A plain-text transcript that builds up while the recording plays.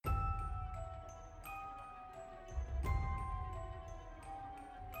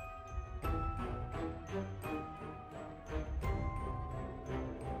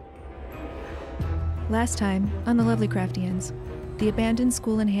Last time, on the Lovely Craftians, the abandoned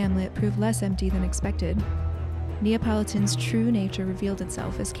school and hamlet proved less empty than expected. Neapolitan's true nature revealed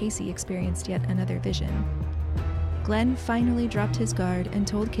itself as Casey experienced yet another vision. Glenn finally dropped his guard and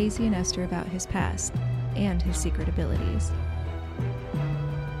told Casey and Esther about his past and his secret abilities.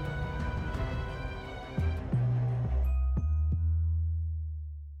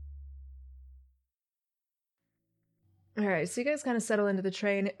 All right, so you guys kind of settle into the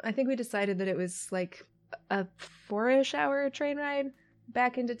train. I think we decided that it was like a 4-ish hour train ride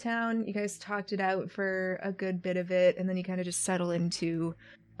back into town. You guys talked it out for a good bit of it, and then you kind of just settle into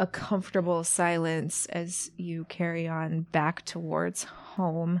a comfortable silence as you carry on back towards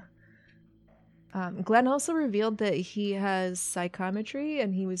home. Glenn also revealed that he has psychometry,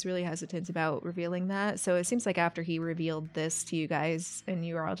 and he was really hesitant about revealing that. So it seems like after he revealed this to you guys, and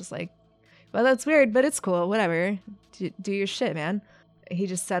you were all just like, well, that's weird, but it's cool, whatever. Do your shit, man. He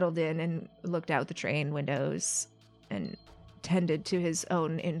just settled in and looked out the train windows and tended to his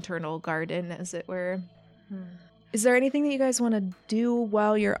own internal garden, as it were. Is there anything that you guys want to do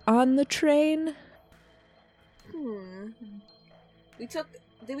while you're on the train? We took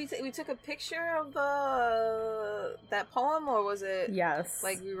a picture of that poem, or was it? Yes.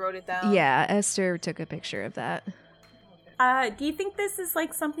 Like we wrote it down. Yeah, Esther took a picture of that. Do you think this is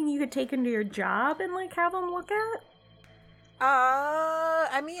like something you could take into your job and like have them look at?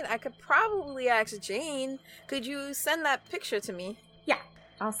 I mean, I could probably ask Jane. Could you send that picture to me? Yeah,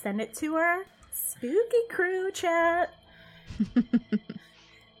 I'll send it to her. Spooky crew chat.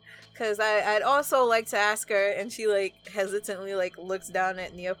 Because I'd also like to ask her, and she like hesitantly like looks down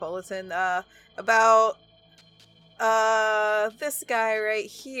at Neapolitan about this guy right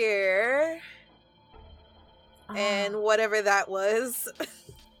here. And whatever that was.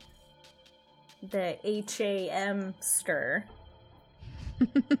 The HAM stir.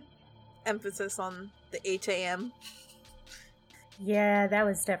 Emphasis on the HAM. Yeah, that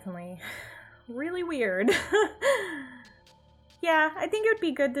was definitely really weird. Yeah, I think it would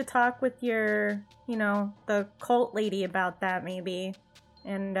be good to talk with your, the cult lady about that maybe.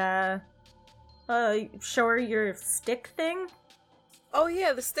 And, show her your stick thing. Oh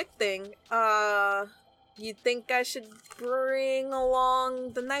yeah, the stick thing. You think I should bring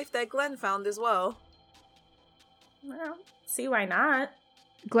along the knife that Glenn found as well? Well, see why not.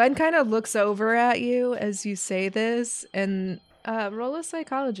 Glenn kind of looks over at you as you say this, and roll a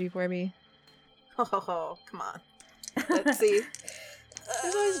psychology for me. Oh, come on. Let's see.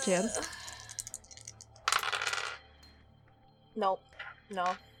 There's always a chance. Nope.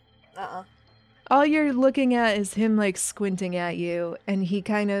 No. All you're looking at is him, like, squinting at you, and he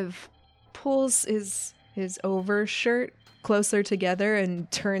kind of pulls his overshirt closer together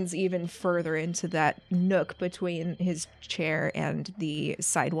and turns even further into that nook between his chair and the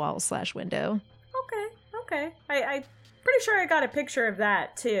sidewall/window. Okay. I'm pretty sure I got a picture of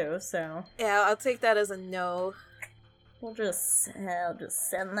that, too, so... Yeah, I'll take that as a no. I'll just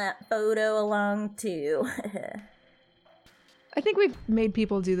send that photo along, too. I think we've made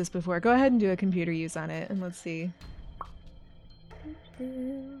people do this before. Go ahead and do a computer use on it, and let's see.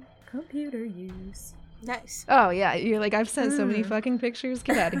 Computer use. Nice. Oh, yeah. You're like, I've sent so many fucking pictures.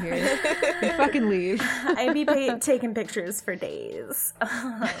 Get out of here. You fucking leave. I'd be taking pictures for days.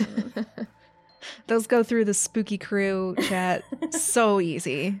 Those go through the spooky crew chat so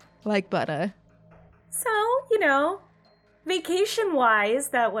easy. Like butter. So, vacation-wise,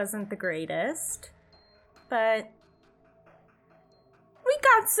 that wasn't the greatest. But we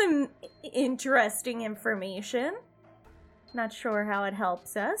got some interesting information. Not sure how it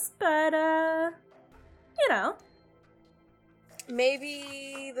helps us, but,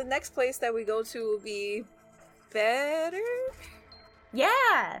 Maybe the next place that we go to will be better?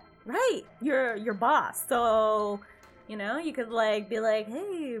 Yeah, right. You're your boss, so, you could, be like,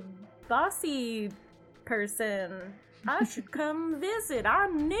 hey, bossy person, I should come visit.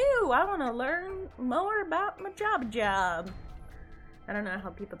 I'm new. I want to learn more about my job. I don't know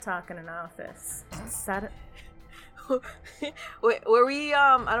how people talk in an office. Is that it? Were we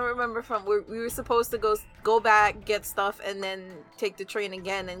I don't remember we were supposed to go back, get stuff, and then take the train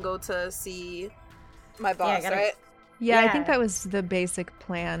again and go to see my boss, right? Yeah, I think that was the basic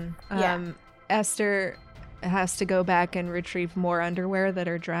plan. Esther has to go back and retrieve more underwear that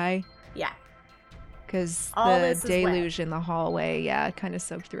are dry. Yeah. Because the deluge in the hallway, kind of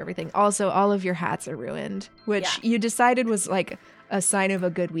soaked through everything. Also, all of your hats are ruined, which you decided was like a sign of a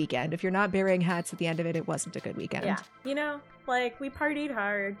good weekend. If you're not burying hats at the end of it, it wasn't a good weekend. Yeah. We partied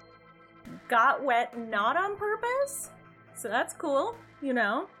hard, got wet, not on purpose, so that's cool, And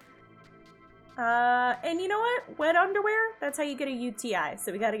you know what? Wet underwear, that's how you get a UTI,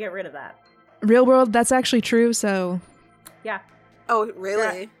 so we gotta get rid of that. Real world, that's actually true, so... Yeah. Oh,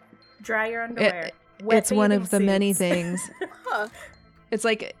 really? Dry your underwear. It's one of the suits. many things. Huh. It's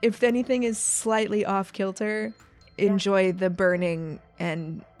like, if anything is slightly off kilter, enjoy the burning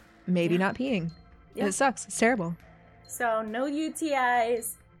and maybe not peeing. Yeah. It sucks. It's terrible. So, no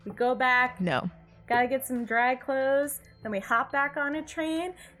UTIs. We go back. No. Gotta get some dry clothes. Then we hop back on a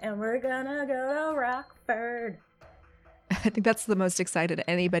train, and we're gonna go to Rockford. I think that's the most excited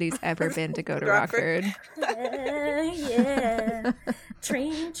anybody's ever been to go to Rockford. Yeah.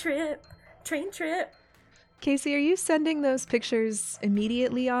 Train trip. Casey, are you sending those pictures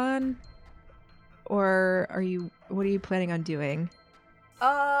immediately on? Or what are you planning on doing?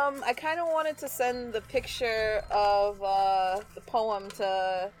 I kind of wanted to send the picture of the poem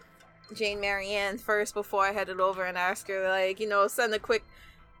to Jane Marianne first before I headed over and ask her, like, send a quick...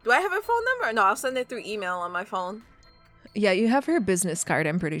 Do I have her phone number? No, I'll send it through email on my phone. Yeah, you have her business card,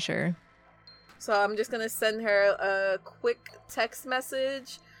 I'm pretty sure. So I'm just going to send her a quick text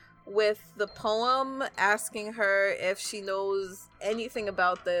message with the poem, asking her if she knows anything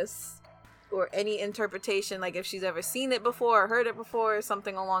about this or any interpretation, like if she's ever seen it before or heard it before or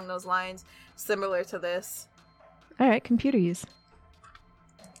something along those lines similar to this. All right, computer use.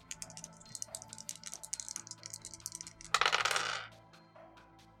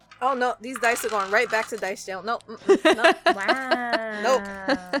 Oh no, these dice are going right back to dice jail. Nope. Nope. Wow. Nope.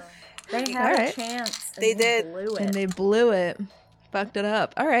 They had a chance. And They did. Blew it. And they blew it. Fucked it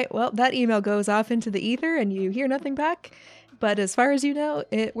up. All right, well, that email goes off into the ether and you hear nothing back. But as far as you know,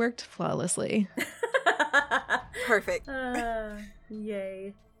 it worked flawlessly. Perfect.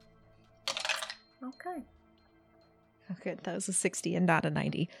 Yay. Okay. Oh, good. That was a 60 and not a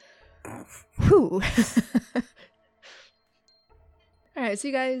 90. Whew. All right, so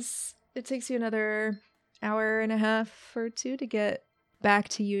you guys, it takes you another hour and a half or two to get back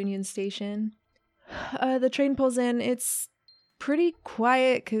to Union Station. The train pulls in. It's pretty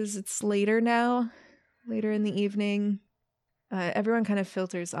quiet because it's later in the evening. Everyone kind of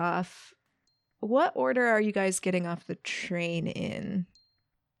filters off. What order are you guys getting off the train in?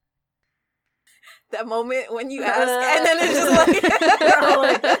 That moment when you ask, and then it's just like...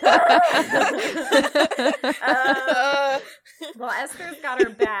 Well, Esther's got her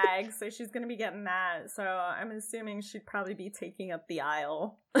bag, so she's going to be getting that. So I'm assuming she'd probably be taking up the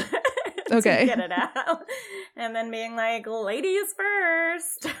aisle Okay. to get it out. And then being like, ladies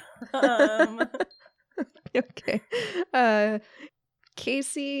first. Okay.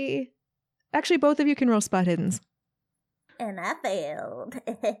 Casey, actually, both of you can roll spot hiddens. And I failed.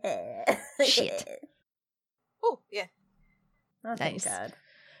 Shit. Oh, yeah. Oh, thank Nice. God.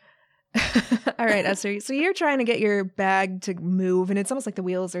 All right, Esther. So you're trying to get your bag to move, and it's almost like the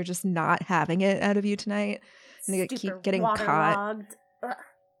wheels are just not having it out of you tonight. And they keep Stupid getting caught. waterlogged. Ugh.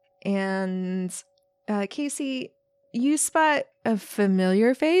 And Casey, you spot a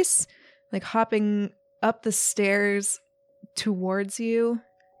familiar face, like hopping up the stairs towards you,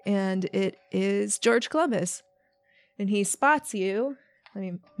 and it is George Columbus. And he spots you. Let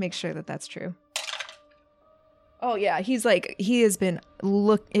me make sure that that's true. Oh, yeah. He has been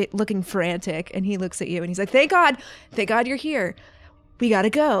looking frantic, and he looks at you, and he's like, thank God you're here. We gotta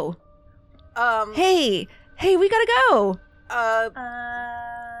go. Hey, we gotta go.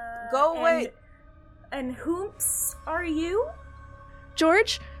 Go away. And whoops are you?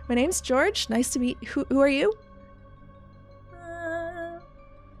 George, my name's George. Nice to meet you. Who are you?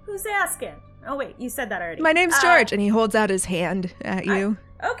 Who's asking? Oh, wait, you said that already. My name's George, and he holds out his hand at you.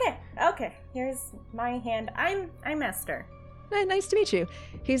 Okay. Here's my hand. I'm Esther. Nice to meet you.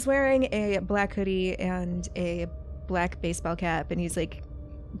 He's wearing a black hoodie and a black baseball cap, and he's like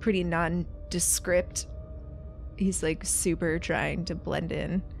pretty nondescript. He's like super trying to blend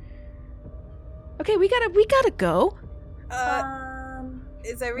in. Okay, we gotta go.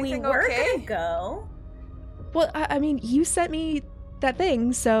 Is everything we were okay? gonna go. Well, I mean, you sent me that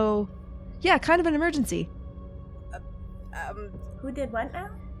thing, so yeah, kind of an emergency. Who did what now?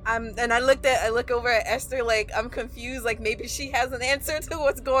 And I look over at Esther like I'm confused, like maybe she has an answer to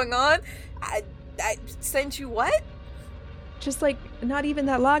what's going on. I sent you what? Just like not even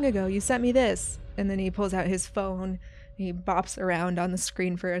that long ago, you sent me this. And then he pulls out his phone. He bops around on the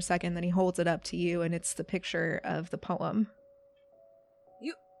screen for a second, then he holds it up to you, and it's the picture of the poem.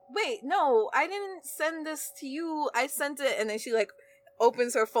 Wait, no, I didn't send this to you. I sent it, and then she like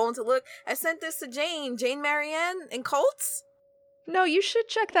opens her phone to look. I sent this to Jane Marianne in Colts. No, you should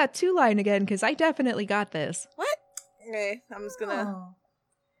check that 2 line again, because I definitely got this. What? Okay, I'm just gonna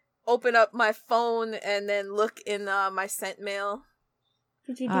open up my phone and then look in my sent mail.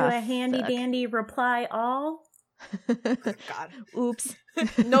 Did you do a handy dandy reply all? God. Oops.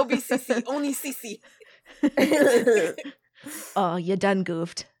 No BCC, only CC. Oh, you done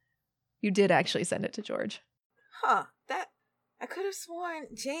goofed. You did actually send it to George. Huh. That I could have sworn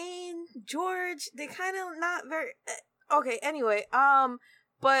Jane, George, they kind of not very okay, anyway,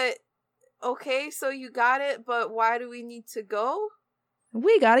 but okay, so you got it, but why do we need to go?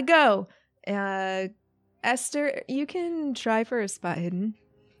 We gotta go. Esther, you can try for a spot hidden.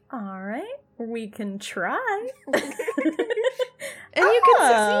 All right, we can try. And you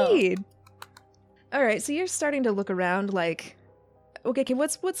can succeed. All right, so you're starting to look around like, okay,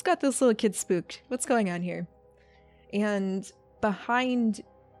 what's got this little kid spooked? What's going on here? And behind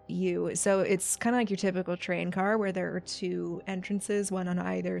you, so it's kind of like your typical train car where there are two entrances, one on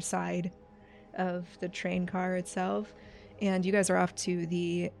either side of the train car itself. And you guys are off to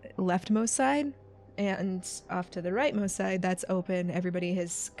the leftmost side, and off to the rightmost side, that's open. Everybody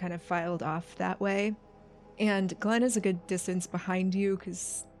has kind of filed off that way. And Glenn is a good distance behind you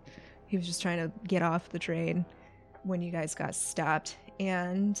because he was just trying to get off the train when you guys got stopped.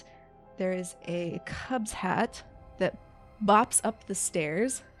 And there is a Cubs hat that bops up the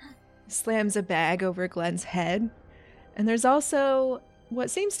stairs, slams a bag over Glenn's head. And there's also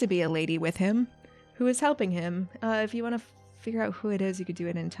what seems to be a lady with him who is helping him. If you want to figure out who it is, you could do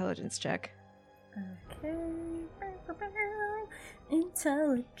an intelligence check. Okay.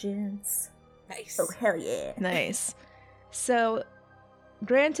 Intelligence. Nice. Oh, hell yeah. Nice. So,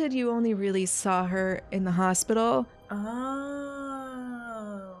 granted, you only really saw her in the hospital,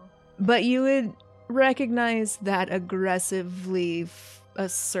 Oh. but you would recognize that aggressively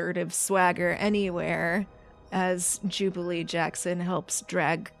assertive swagger anywhere as Jubilee Jackson helps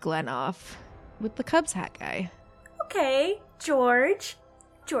drag Glenn off with the Cubs hat guy. Okay, George.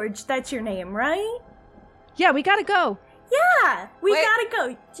 George, that's your name, right? Yeah, we gotta go. Yeah, we Wait, gotta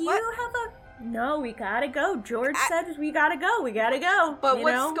go. Do what? you have a... No, we gotta go. George said we gotta go. We gotta go. But you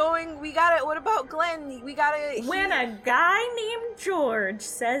what's know? going? We gotta. What about Glenn? We gotta. When a guy named George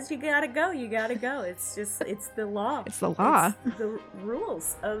says you gotta go, you gotta go. It's the law. It's the law. It's the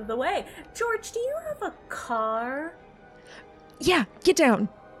rules of the way. George, do you have a car? Yeah, get down.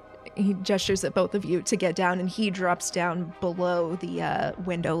 He gestures at both of you to get down, and he drops down below the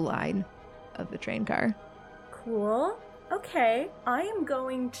window line of the train car. Cool. Okay, I am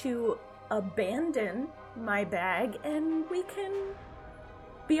going to abandon my bag, and we can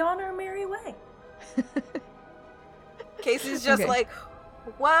be on our merry way. Casey's just Okay. like,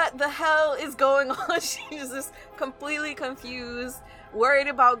 what the hell is going on? She's just completely confused, worried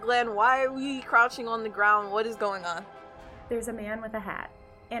about Glenn. Why are we crouching on the ground? What is going on? There's a man with a hat,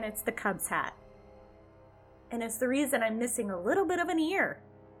 and it's the Cubs hat. And it's the reason I'm missing a little bit of an ear.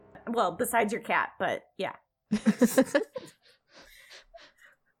 Well, besides your cat, but yeah.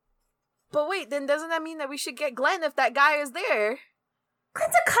 But wait, then doesn't that mean that we should get Glenn if that guy is there?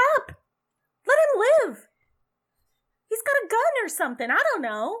 Glenn's a cop! Let him live! He's got a gun or something, I don't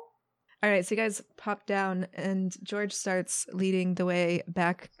know. All right, so you guys pop down, and George starts leading the way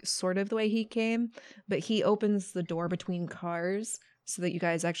back sort of the way he came, but he opens the door between cars so that you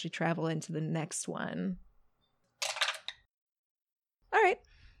guys actually travel into the next one. All right.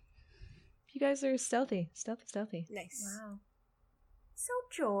 You guys are stealthy. Stealthy. Nice. Wow. So,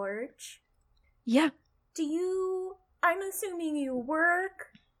 George, Yeah. I'm assuming you work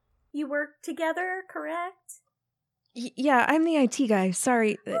together, correct? Yeah, I'm the IT guy.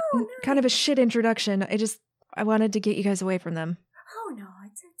 Sorry. Oh, no. Kind of a shit introduction. I wanted to get you guys away from them. Oh, no,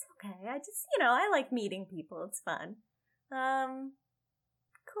 it's okay. I just, I like meeting people. It's fun.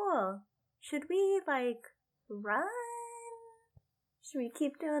 Cool. Should we, run? Should we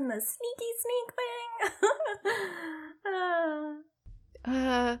keep doing the sneaky sneak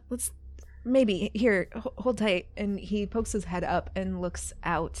thing? Let's maybe here, hold tight. And he pokes his head up and looks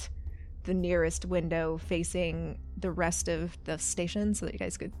out the nearest window facing the rest of the station so that you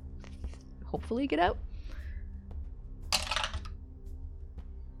guys could hopefully get out.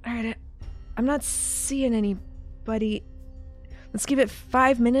 All right, I'm not seeing anybody. Let's give it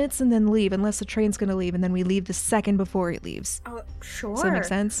 5 minutes and then leave, unless the train's gonna leave, and then we leave the second before it leaves. Oh, Sure. Does that make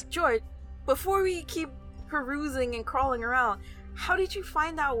sense? George, before we keep perusing and crawling around, how did you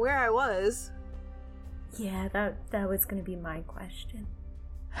find out where I was? Yeah, that was gonna be my question.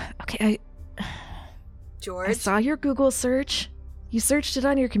 Okay, George? I saw your Google search. You searched it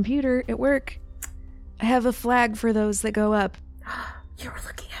on your computer at work. I have a flag for those that go up. You were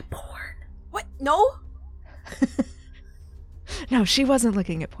looking at porn. What? No? No, she wasn't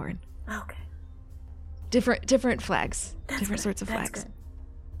looking at porn. Okay. Different flags. That's different good. sorts of That's flags. good.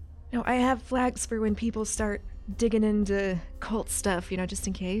 No, I have flags for when people start digging into cult stuff, just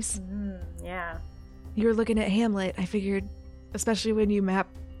in case. Yeah. you were looking at Hamlet. I figured, especially when you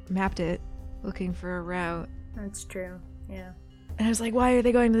mapped it, looking for a route. That's true. Yeah. And I was like, why are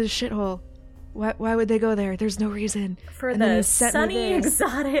they going to this shithole? Why would they go there? There's no reason. For and then the he sent me sunny, this.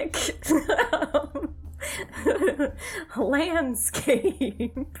 exotic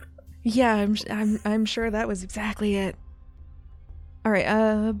landscape. Yeah, I'm sure that was exactly it. All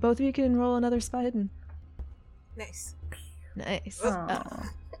right, both of you can roll another spot hidden. Nice. Nice. Aw.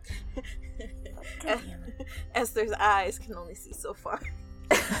 Esther's eyes can only see so far.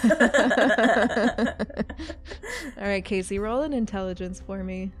 All right, Casey, roll an intelligence for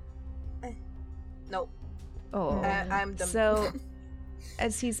me. Nope. Oh, I'm dumb. So,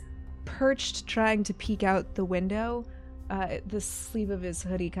 as he's perched trying to peek out the window, the sleeve of his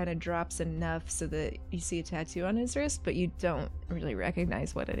hoodie kind of drops enough so that you see a tattoo on his wrist, but you don't really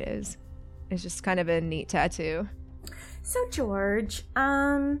recognize what it is. It's just kind of a neat tattoo. So George,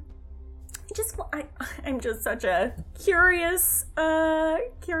 I'm just such a curious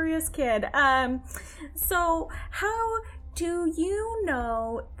kid. So how do you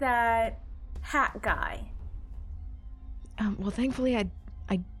know that hat guy? Well, thankfully, I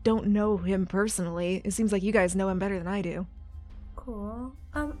don't know him personally. It seems like you guys know him better than I do. Cool.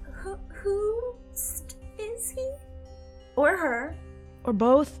 Who is he? Or her? Or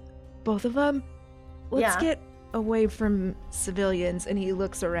both? Both of them? Let's Yeah. get away from civilians, and he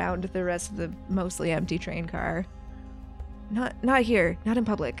looks around the rest of the mostly empty train car. Not here. Not in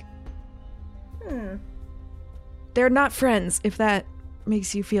public. They're not friends, if that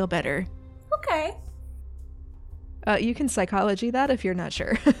makes you feel better. Okay. You can psychology that if you're not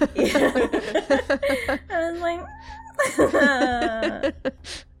sure. I was like,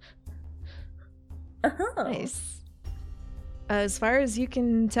 oh. Nice. As far as you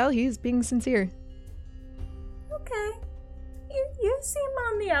can tell, he's being sincere. Okay. You seem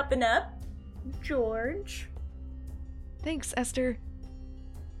on the up and up, George. Thanks, Esther.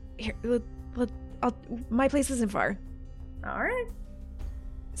 Here, my place isn't far. All right.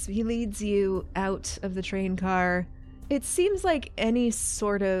 So he leads you out of the train car. It seems like any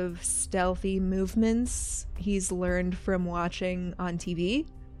sort of stealthy movements he's learned from watching on TV.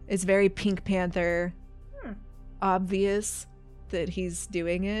 It's very Pink Panther obvious that he's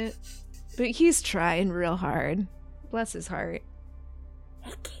doing it. But he's trying real hard. Bless his heart.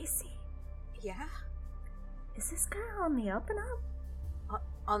 Hey, Casey. Yeah? Is this guy on the up and up?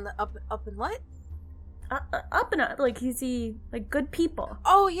 On the up and what? Up and up. Like, is he, like, good people?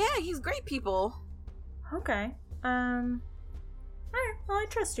 Oh, yeah, he's great people. Okay. Alright, well, I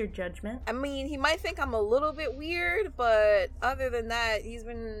trust your judgment. I mean, he might think I'm a little bit weird, but other than that, he's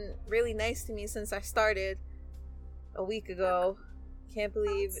been really nice to me since I started a week ago. Can't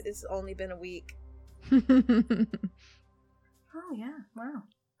believe it's only been a week. Oh, yeah. Wow.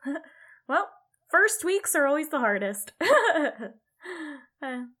 Well, first weeks are always the hardest.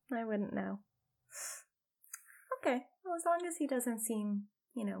 I wouldn't know. Okay. Well, as long as he doesn't seem,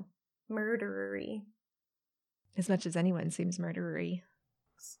 murdery. As much as anyone seems murdery.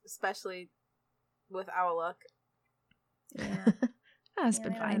 Especially with our luck. Yeah. It's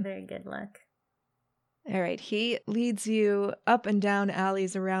been we don't have fine. very good luck. All right, he leads you up and down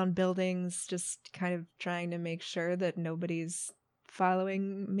alleys around buildings, just kind of trying to make sure that nobody's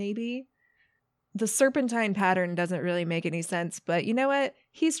following, maybe. The serpentine pattern doesn't really make any sense, but you know what?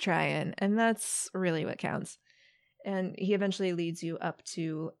 He's trying, and that's really what counts. And he eventually leads you up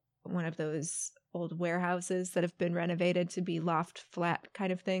to one of those old warehouses that have been renovated to be loft flat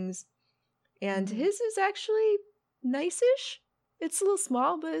kind of things. And his is actually nice-ish. It's a little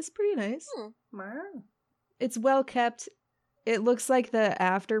small, but it's pretty nice. Wow. It's well kept. It looks like the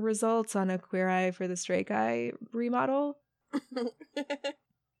after results on a Queer Eye for the Straight Guy remodel.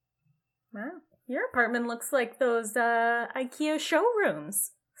 Wow. Your apartment looks like those IKEA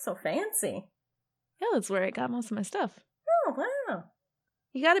showrooms. So fancy. Yeah, that's where I got most of my stuff. Oh, wow.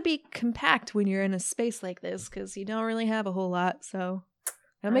 You gotta be compact when you're in a space like this, because you don't really have a whole lot, so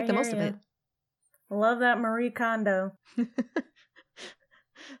gotta make the most of it. Love that Marie Kondo.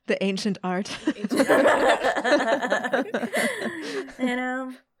 The ancient art.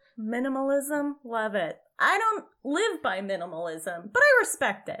 Minimalism, love it. I don't live by minimalism, but I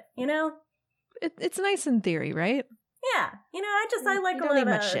respect it, It's nice in theory, right? Yeah, I like You a don't need little,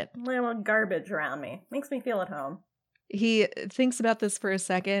 much shit. little garbage around me. Makes me feel at home. He thinks about this for a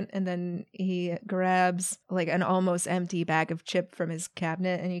second, and then he grabs like an almost empty bag of chip from his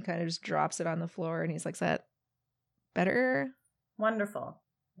cabinet, and he kind of just drops it on the floor, and he's like, "Is that better? Wonderful.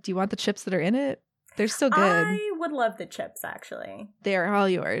 Do you want the chips that are in it? They're still good. I would love the chips, actually. They are all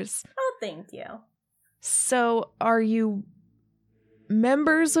yours." Oh, thank you. So, are you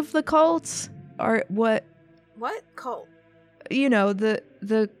members of the cult? what cult? you know, the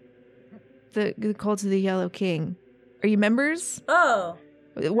cult of the Yellow King. Are you members? Oh.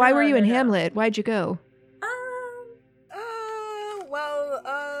 Why were you in No. Hamlet? Why'd you go?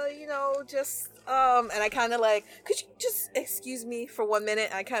 Just and I kind of like, could you just excuse me for 1 minute?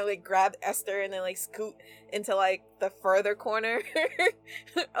 And I kind of like grab Esther and then like scoot into like the further corner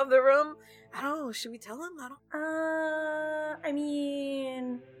of the room. I don't know. Should we tell him? I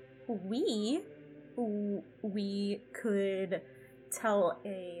mean, we could tell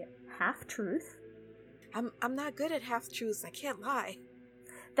a half-truth. I'm not good at half-truths. I can't lie.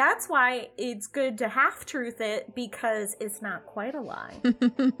 That's why it's good to half-truth it, because it's not quite a lie.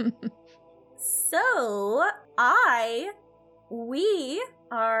 So, we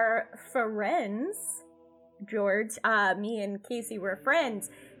are friends, George. Me and Casey were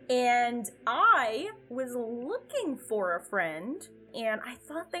friends, and I was looking for a friend, and I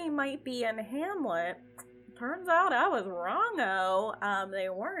thought they might be in Hamlet. Turns out I was wrong-o. They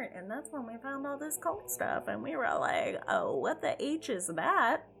weren't, and that's when we found all this cult stuff, and we were like, oh, what the H is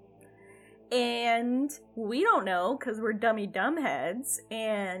that? And we don't know, because we're dummy dumbheads,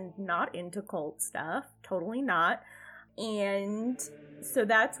 and not into cult stuff. Totally not. And so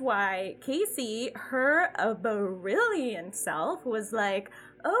that's why Casey, her brilliant self, was like,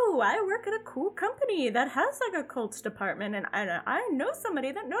 oh, I work at a cool company that has like a cults department, and I know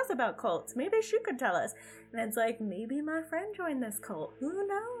somebody that knows about cults. Maybe she could tell us. And it's like, maybe my friend joined this cult. Who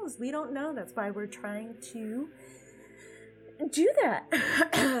knows? We don't know. That's why we're trying to do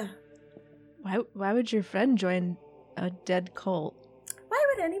that. Why would your friend join a dead cult? Why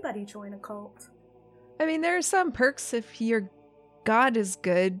would anybody join a cult? I mean, there are some perks if your god is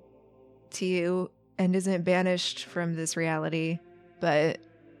good to you and isn't banished from this reality, but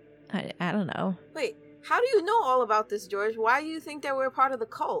I don't know. Wait, how do you know all about this, George? Why do you think that we're a part of the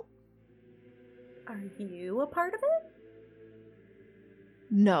cult? Are you a part of it?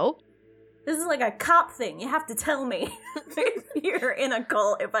 No. This is like a cop thing. You have to tell me if you're in a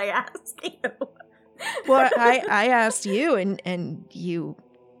cult if I ask you. Well, I asked you, and you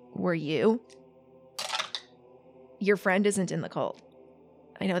were you. Your friend isn't in the cult.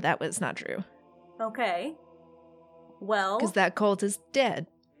 I know that was not true. Okay. Well, because that cult is dead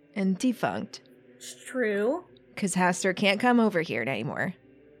and defunct. It's true. Because Haster can't come over here anymore.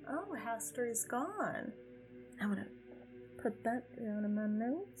 Oh, Haster is gone. I'm gonna put that down in my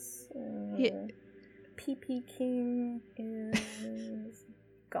notes. Yeah. PP King is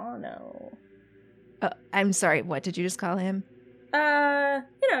gono. I'm sorry, what did you just call him?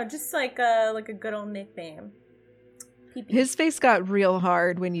 Just like a good old nickname. PP. His face got real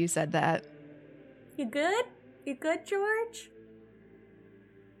hard when you said that. You good? You good, George?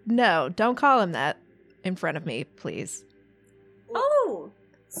 No, don't call him that in front of me, please. Oh,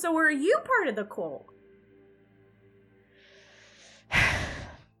 so were you part of the cult?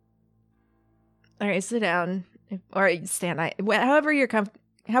 All right, sit down. Or stand. However you're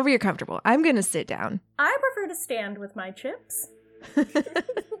comfortable. I'm going to sit down. I prefer to stand with my chips.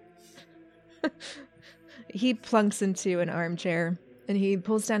 He plunks into an armchair, and he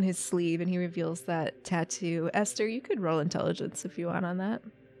pulls down his sleeve, and he reveals that tattoo. Esther, you could roll intelligence if you want on that.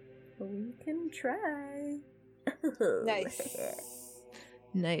 We can try. Nice.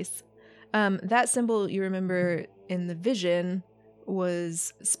 Nice. That symbol, you remember in the vision,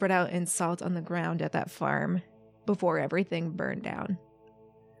 was spread out in salt on the ground at that farm before everything burned down.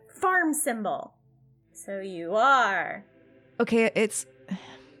 Farm symbol. So you are. Okay, it's...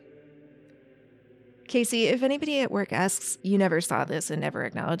 Casey, if anybody at work asks, you never saw this and never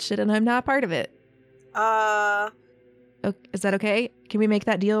acknowledged it, and I'm not part of it. Is that okay? Can we make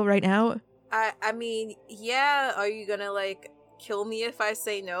that deal right now? I mean, yeah. Are you gonna, like, kill me if I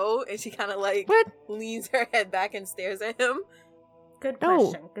say no? And she kind of, like, What? leans her head back and stares at him. Good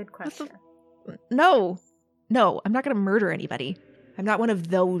question. Good question. No, I'm not gonna murder anybody. I'm not one of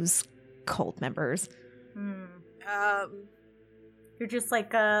those cult members. You're just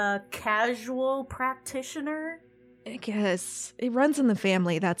like a casual practitioner? I guess. It runs in the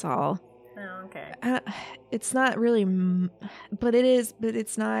family, that's all. Oh, okay. It's not really... but it is, but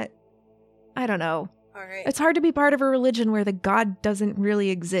it's not... I don't know. All right. It's hard to be part of a religion where the god doesn't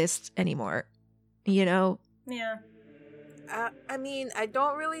really exist anymore. You know? Yeah. I mean, I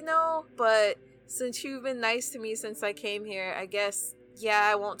don't really know, but since you've been nice to me since I came here, I guess, yeah,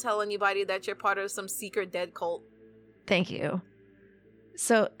 I won't tell anybody that you're part of some secret dead cult. Thank you.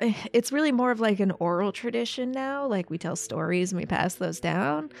 So it's really more of like an oral tradition now. Like we tell stories and we pass those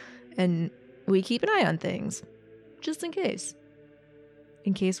down, and we keep an eye on things, just in case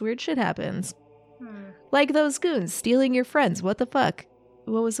weird shit happens. Like those goons stealing your friends. What the fuck?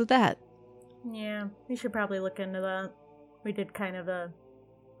 What was with that? Yeah, we should probably look into that. We did kind of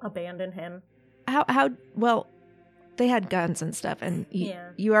abandon him. Well, they had guns and stuff, and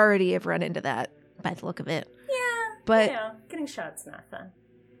you already have run into that by the look of it. Yeah, but getting shot's not fun.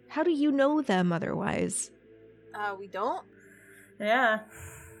 How do you know them otherwise? We don't? Yeah.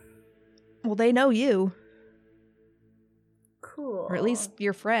 Well, they know you. Cool. Or at least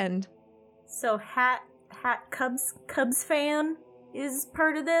your friend. So Hat Cubs fan is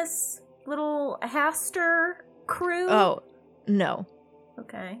part of this little Haster crew? Oh, no.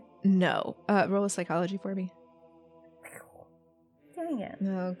 Okay. No. Roll a psychology for me. Dang it.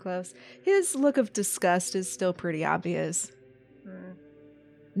 No, close. His look of disgust is still pretty obvious.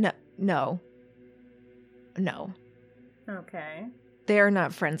 No. Okay. They are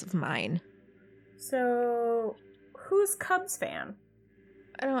not friends of mine. So, who's Cubs fan?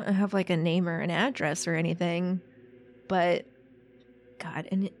 I don't have like a name or an address or anything, but God,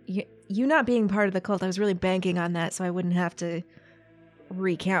 and you not being part of the cult, I was really banking on that so I wouldn't have to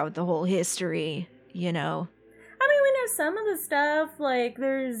recount the whole history, you know. I mean, we know some of the stuff, like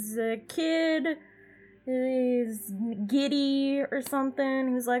there's a kid who's giddy or something,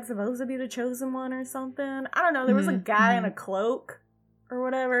 he was like supposed to be the chosen one or something. I don't know, there was a guy in a cloak or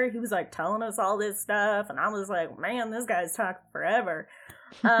whatever, he was like telling us all this stuff, and I was like, man, this guy's talking forever.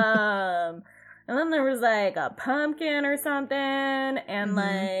 And then there was like a pumpkin or something, and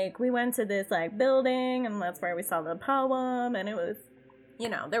like we went to this like building, and that's where we saw the poem, and it was, you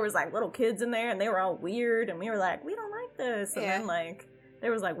know, there was like little kids in there, and they were all weird, and we were like, we don't like this, and then like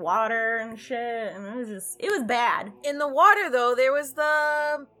there was like water and shit, and it was bad. In the water though, there was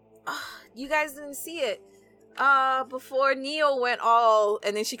the you guys didn't see it before Neo went all,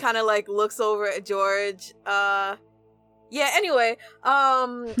 and then she kind of like looks over at George. Yeah, anyway,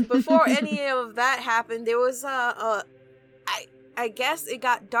 before any of that happened, there was I guess it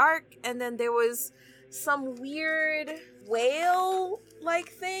got dark, and then there was some weird whale-like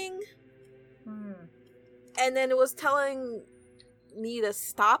thing. And then it was telling me to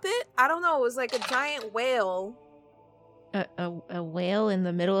stop it. I don't know, it was like a giant whale. A whale in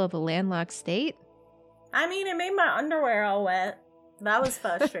the middle of a landlocked state? I mean, it made my underwear all wet. That was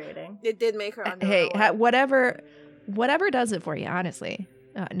frustrating. It did make her underwear wet. Whatever does it for you, honestly.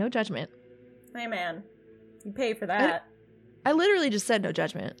 No judgment. Hey, man. You pay for that. I literally just said no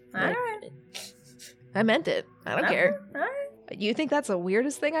judgment. All right. I meant it. I don't care. All right. You think that's the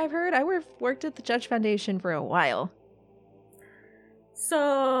weirdest thing I've heard? I worked at the Judge Foundation for a while.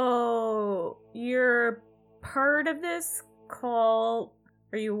 So, you're part of this cult,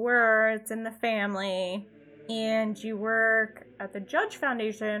 or you were, it's in the family, and you work at the Judge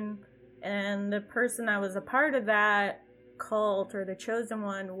Foundation, and the person that was a part of that cult, or the chosen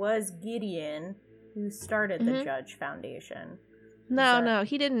one, was Gideon, who started the Judge Foundation. No,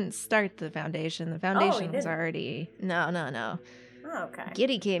 he didn't start the foundation. The foundation was already... No. Oh, okay.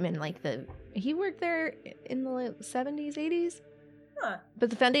 Giddy came in he worked there in the 70s, 80s? Huh. But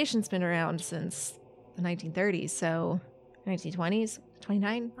the foundation's been around since the 1930s, so 1920s,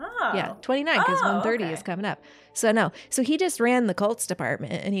 29? Oh. Yeah, 29, because 130 is coming up. So no. So he just ran the cults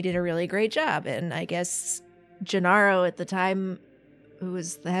department, and he did a really great job. And I guess Gennaro at the time, who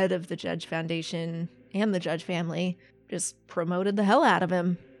was the head of the Judge Foundation and the Judge family, just promoted the hell out of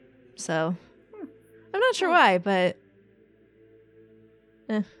him. So I'm not sure why, but...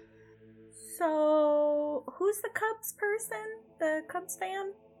 So, who's the Cubs person? The Cubs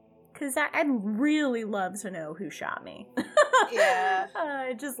fan? Because I'd really love to know who shot me. Yeah.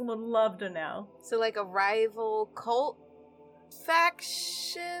 I just would love to know. So, like a rival cult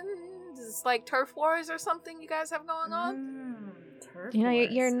faction? Is this like turf wars or something you guys have going on? Turf you know,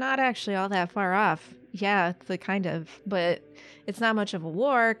 wars. you're not actually all that far off. Yeah, the kind of, but it's not much of a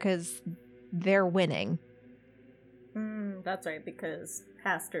war because they're winning. That's right, because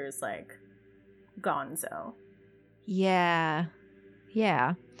Haster's like gonzo. Yeah.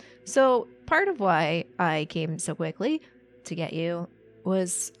 So part of why I came so quickly to get you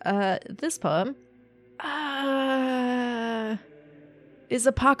was this poem is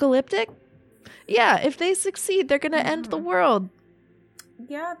apocalyptic. Yeah, if they succeed, they're gonna end the world.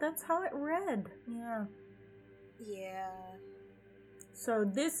 Yeah, that's how it read. Yeah. So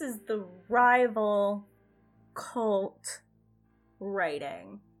this is the rival cult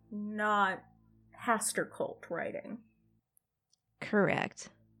writing, not Haster cult writing. Correct.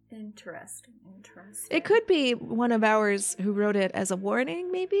 Interesting. It could be one of ours who wrote it as a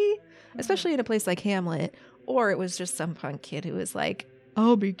warning, maybe, especially in a place like Hamlet, or it was just some punk kid who was like,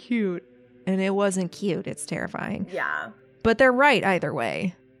 I'll be cute. And it wasn't cute. It's terrifying. Yeah. But they're right either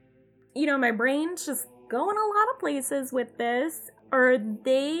way. You know, my brain's just going a lot of places with this. Are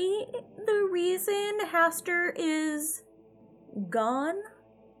they the reason Haster is gone?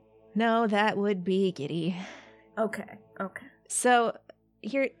 No, that would be Giddy. Okay. So,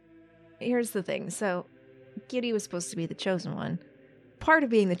 here's the thing. So, Giddy was supposed to be the chosen one. Part of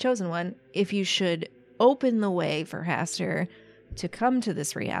being the chosen one, if you should open the way for Haster to come to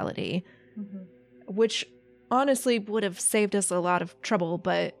this reality, which honestly would have saved us a lot of trouble,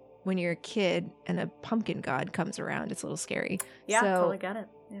 but when you're a kid and a pumpkin god comes around, it's a little scary. Yeah, so, totally got it.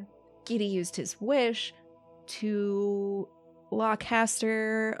 Yeah. Giddy used his wish to lock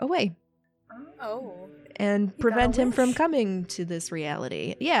Haster away. Oh. And He prevent got a him from wish. coming to this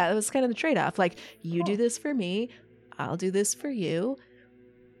reality. Yeah, it was kind of the trade-off. Like, you do Cool. this for me, I'll do this for you.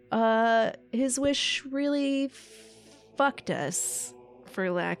 His wish really fucked us, for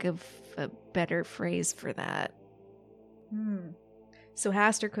lack of a better phrase for that. So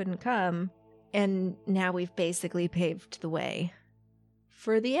Haster couldn't come, and now we've basically paved the way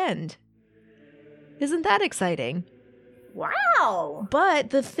for the end. Isn't that exciting? Wow.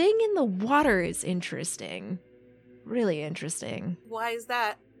 But the thing in the water is interesting. Really interesting. Why is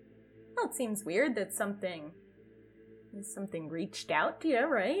that? Well, it seems weird that something reached out to you,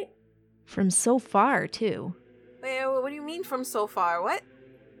 right? From so far, too. Wait, what do you mean from so far? What?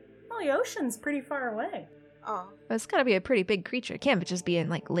 Well, the ocean's pretty far away. Oh. It's gotta be a pretty big creature. It can't just be in,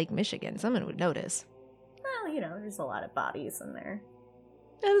 like, Lake Michigan. Someone would notice. Well, there's a lot of bodies in there.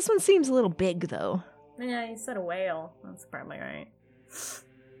 Yeah, this one seems a little big, though. Yeah, you said a whale. That's probably right.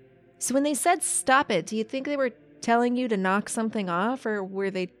 So when they said stop it, do you think they were telling you to knock something off, or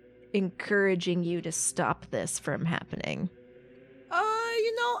were they encouraging you to stop this from happening?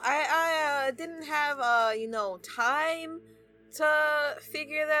 I didn't have, time to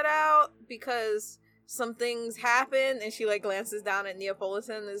figure that out because some things happened, and she, glances down at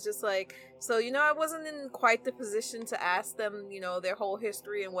Neapolitan and is just like, so, I wasn't in quite the position to ask them, their whole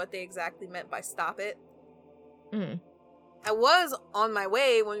history and what they exactly meant by stop it. I was on my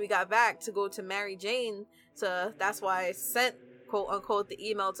way when we got back to go to Mary Jane, so that's why I sent, quote-unquote, the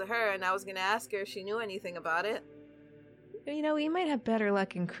email to her, and I was going to ask her if she knew anything about it. We might have better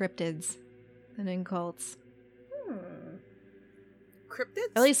luck in cryptids than in cults.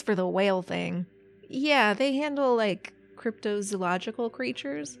 Cryptids? At least for the whale thing. Yeah, they handle, cryptozoological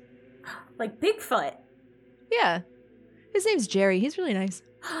creatures. Like Bigfoot. Yeah. His name's Jerry. He's really nice.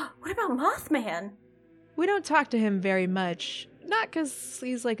 What about Mothman? We don't talk to him very much. Not because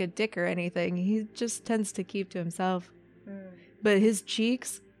he's a dick or anything. He just tends to keep to himself. But his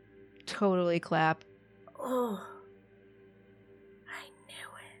cheeks totally clap. Oh. I knew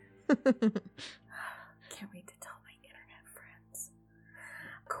it. Can't wait to tell my internet friends.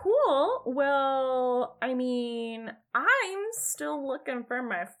 Cool. Well, I'm still looking for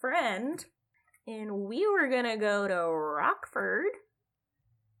my friend. And we were gonna go to Rockford.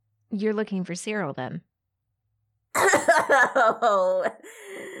 You're looking for Cyril, then. Oh.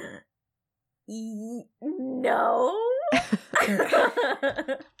 No.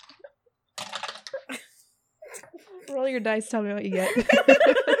 Roll your dice, tell me what you get.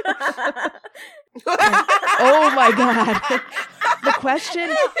 Oh my god. The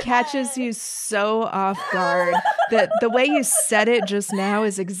question catches you so off guard that the way you said it just now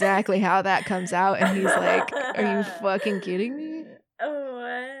is exactly how that comes out, and he's like, are you fucking kidding me?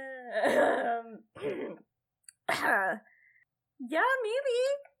 Yeah, maybe.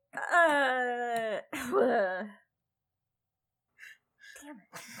 Damn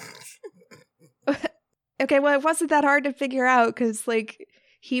it. Okay, well, it wasn't that hard to figure out because,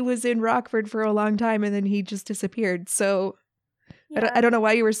 he was in Rockford for a long time and then he just disappeared. So Yeah. I don't know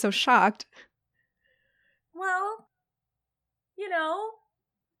why you were so shocked. Well,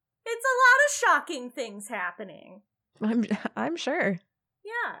 it's a lot of shocking things happening. I'm sure.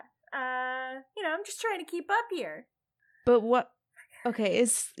 Yeah. I'm just trying to keep up here. But what? Okay,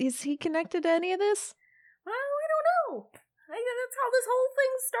 is he connected to any of this? Well, I don't know. That's how this whole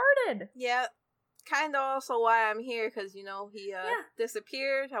thing started. Yeah, kind of also why I'm here, because, he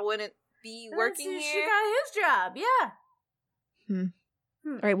disappeared. I wouldn't be working She here. got his job, yeah.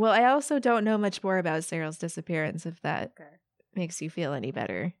 All right, well, I also don't know much more about Cyril's disappearance, if that Okay. makes you feel any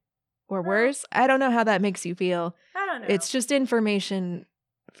better. Or worse. I don't know how that makes you feel. I don't know. It's just information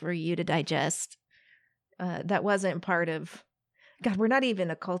for you to digest. That wasn't part of... God, we're not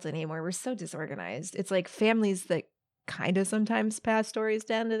even a cult anymore. We're so disorganized. It's like families that kind of sometimes pass stories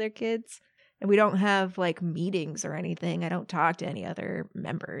down to their kids. And we don't have, meetings or anything. I don't talk to any other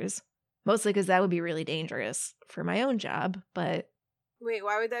members. Mostly because that would be really dangerous for my own job. But... Wait,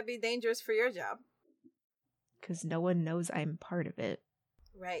 why would that be dangerous for your job? because no one knows I'm part of it.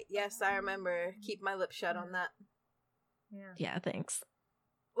 Right. Yes, I remember. Keep my lips shut on that. Yeah. Yeah, thanks.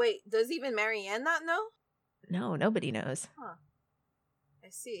 Wait, does even Marianne not know? No, nobody knows. Huh. I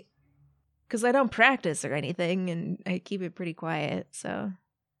see. Because I don't practice or anything, and I keep it pretty quiet, so...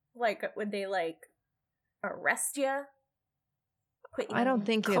 Like, would they, like, arrest you? Put you I don't in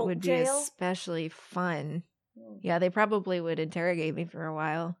think it cult would be jail? especially fun. Mm. Yeah, they probably would interrogate me for a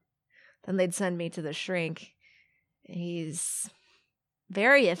while. Then they'd send me to the shrink. He's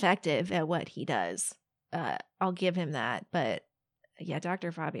very effective at what he does. I'll give him that, but yeah,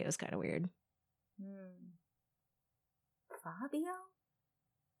 Dr. Fabio's kind of weird. Fabio?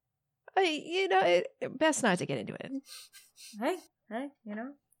 Best not to get into it. Hey,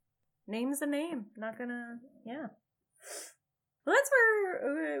 name's a name. Not gonna, yeah. Well, that's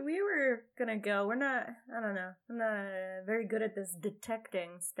where we were gonna go. We're not, I don't know. I'm not very good at this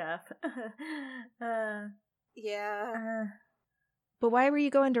detecting stuff. Yeah. But why were you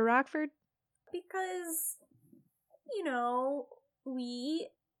going to Rockford? Because, we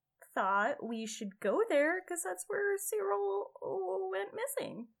thought we should go there because that's where Cyril went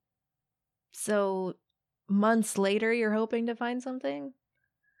missing. So, months later, you're hoping to find something?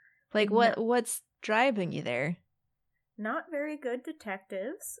 Like, what's driving you there? Not very good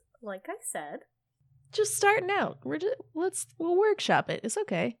detectives, like I said. Just starting out. We'll workshop it. It's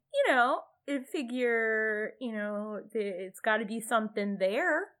okay. I figure, it's got to be something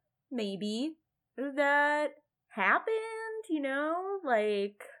there, maybe, that happened,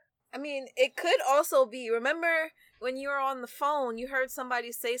 like... I mean, it could also be, remember when you were on the phone, you heard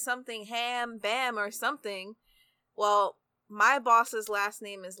somebody say something, ham, bam, or something. Well, my boss's last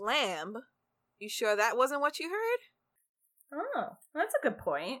name is Lamb. You sure that wasn't what you heard? Oh, that's a good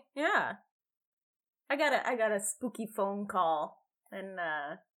point. Yeah. I got a spooky phone call, and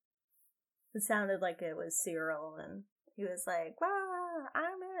it sounded like it was Cyril, and he was like, "Wow,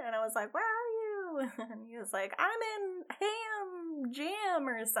 I'm in," and I was like, "Where are you?" And he was like, "I'm in Ham Jam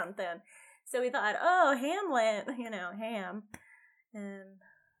or something." So we thought, "Oh, Hamlet, Ham." And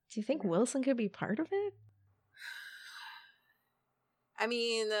do you think Wilson could be part of it? I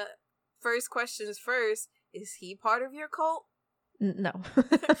mean, first questions first. Is he part of your cult? No.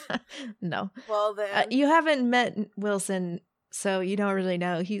 No. Well, then. You haven't met Wilson, so you don't really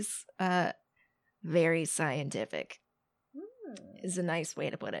know. He's very scientific, is a nice way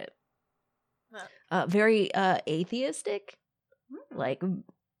to put it. Very atheistic, like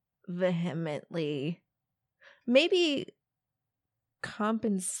vehemently, maybe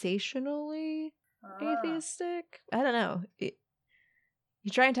compensationally atheistic. I don't know. You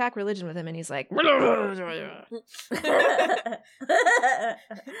try and talk religion with him, and he's like,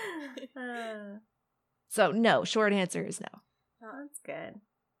 so no. Short answer is no. Oh, that's good.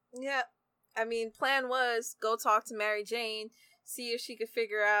 Yeah, I mean, plan was go talk to Mary Jane, see if she could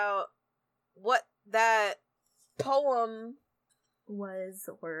figure out what that poem was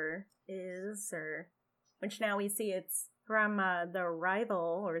or is, or which now we see it's from the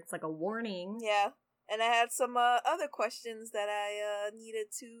arrival, or it's like a warning. Yeah. And I had some other questions that I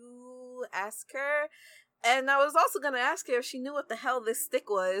needed to ask her. And I was also going to ask her if she knew what the hell this stick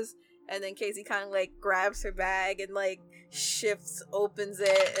was. And then Casey kind of like grabs her bag and like shifts, opens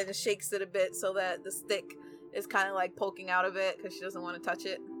it, and shakes it a bit so that the stick is kind of like poking out of it because she doesn't want to touch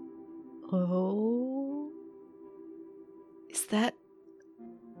it. Oh. Is that...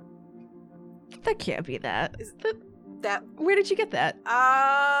 That can't be that. That Where did you get that?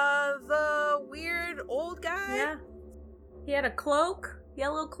 The weird old guy. Yeah. He had a cloak,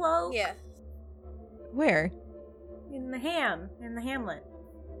 yellow cloak. Yeah. Where? In the Hamlet.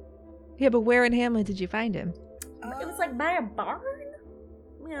 Yeah, but where in Hamlet did you find him? It was like by a barn?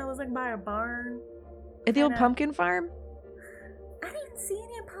 Yeah, it was like by a barn. At the old pumpkin farm? I didn't see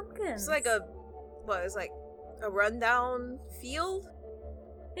any pumpkins. It's like a rundown field?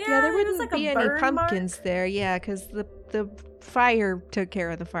 Yeah, there wouldn't like be any pumpkins there, yeah, because the fire took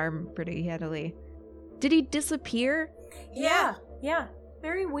care of the farm pretty heavily. Did he disappear? Yeah.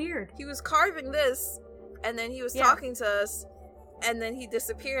 Very weird. He was carving this, and then he was talking to us, and then he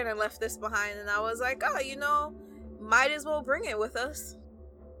disappeared and left this behind, and I was like, oh, might as well bring it with us.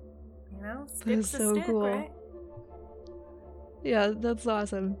 Stick's so stick, cool. right? Yeah, that's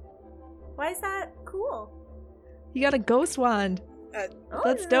awesome. Why is that cool? You got a ghost wand. That's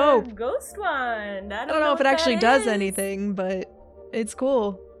it's dope. A ghost wand. I don't know if it actually does anything, but it's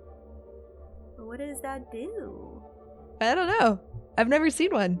cool. What does that do? I don't know. I've never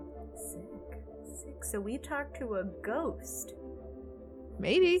seen one. Sick. So we talked to a ghost.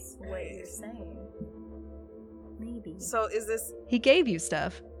 Maybe. That's what you're saying. Maybe. So is this... He gave you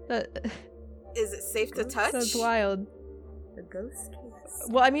stuff. Is it safe to touch? That's wild. The ghost gave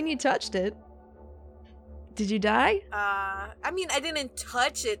Well, I mean, you touched it. Did you die? I mean, I didn't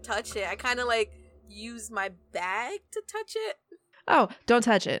touch it. I kind of like used my bag to touch it. Oh, don't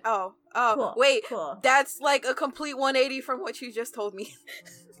touch it. Oh, Cool, wait. cool. That's like a complete 180 from what you just told me.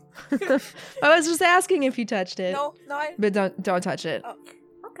 I was just asking if you touched it. No, But don't touch it. Oh.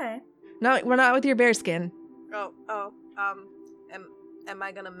 Okay. No, we're not with your bear skin. Am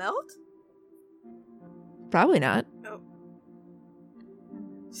I gonna melt? Probably not. Oh.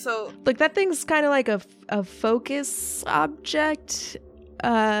 So, Like, that thing's kind of like a focus object.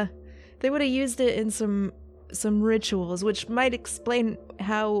 They would have used it in some rituals, which might explain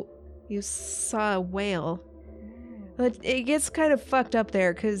how you saw a whale. But it gets kind of fucked up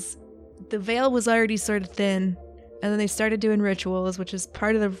there, because the veil was already sort of thin, and then they started doing rituals, which is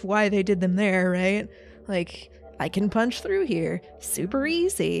part of why they did them there, right? Like, I can punch through here, super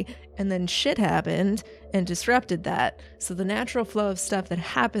easy, and then shit happened and disrupted that. So the natural flow of stuff that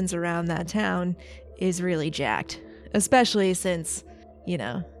happens around that town is really jacked, especially since, you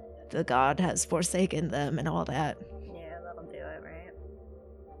know, the god has forsaken them and all that. Yeah, that'll do it, right?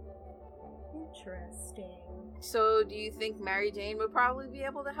 Interesting. so do you think Mary Jane would probably be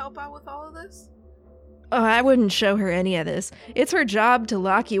able to help out with all of this? Oh, I wouldn't show her any of this. It's her job to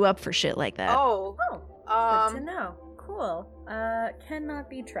lock you up for shit like that. Oh, good to know. Cool. Cannot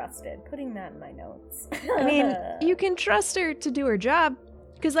be trusted. Putting that in my notes. I mean, you can trust her to do her job.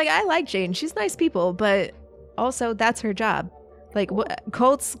 Because, like, I like Jane. She's nice people, but also that's her job. Like,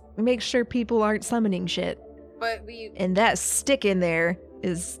 cults make sure people aren't summoning shit. But we... And that stick in there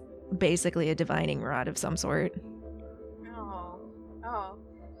is basically a divining rod of some sort. Oh.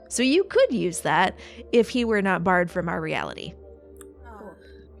 So you could use that if he were not barred from our reality. Oh.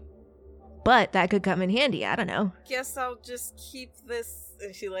 But that could come in handy, I don't know. Guess I'll just keep this.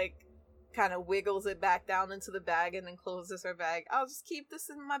 And she, like, kind of wiggles it back down into the bag and then closes her bag. I'll just keep this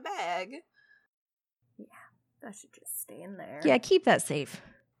in my bag. Yeah, that should just stay in there. Yeah, keep that safe.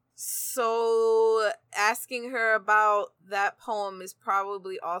 So, asking her about that poem is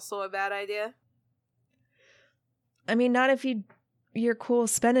probably also a bad idea. I mean, not if you're cool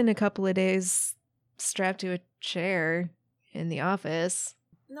spending a couple of days strapped to a chair in the office,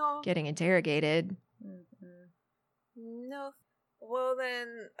 No. getting interrogated. No. Well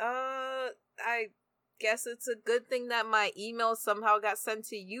then, I guess it's a good thing that my email somehow got sent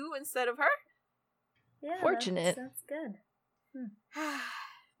to you instead of her. Yeah, Fortunate. That's good.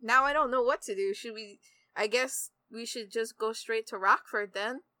 Now I don't know what to do. I guess we should just go straight to Rockford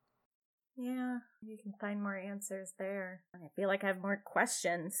then. Yeah, you can find more answers there. I feel like I have more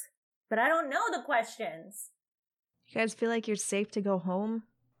questions, but I don't know the questions. You guys feel like you're safe to go home?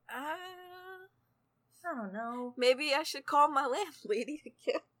 I don't know. Maybe I should call my landlady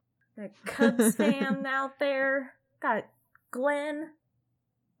again. The Cubs fan out there. Got Glenn.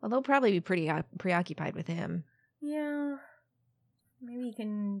 Well, they'll probably be pretty preoccupied with him. Yeah. Maybe you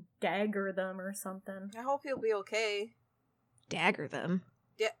can dagger them or something. I hope he'll be okay. Dagger them?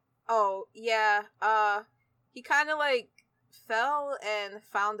 Oh, yeah. He kind of like fell and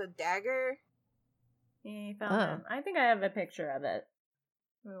found a dagger. Yeah, he found him. I think I have a picture of it.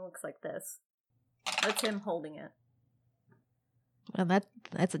 It looks like this. That's him holding it. Well,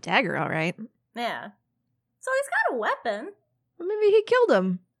 that's a dagger, all right. Yeah. So he's got a weapon. Well, maybe he killed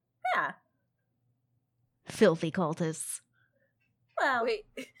him. Yeah. Filthy cultists. Well, Wait.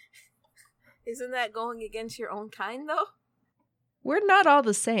 Isn't that going against your own kind, though? We're not all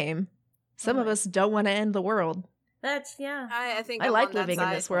the same. Some of Right. us don't want to end the world. that's, yeah. I think I I'm like on that living in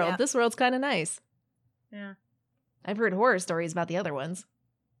side, this world. yeah. This world's kind of nice. Yeah. I've heard horror stories about the other ones.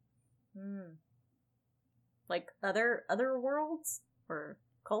 Like other worlds? Or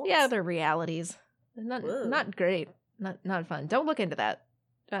cults? Yeah, they're realities. Whoa. Not great. Not fun. Don't look into that.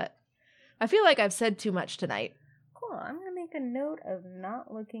 But I feel like I've said too much tonight. Cool. I'm gonna make a note of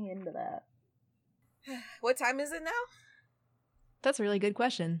not looking into that. What time is it now? That's a really good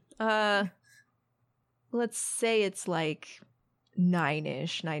question. Let's say it's like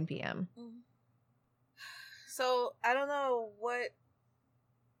 9-ish, 9 p.m. So, I don't know what...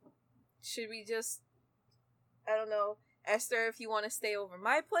 Should we just... I don't know. Esther, if you want to stay over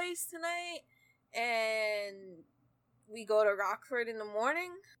my place tonight, and we go to Rockford in the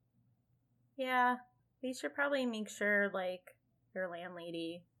morning? Yeah. We should probably make sure, like, your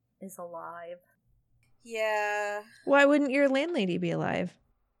landlady is alive. Yeah. Why wouldn't your landlady be alive?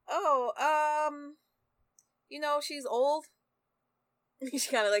 Oh, you know, she's old.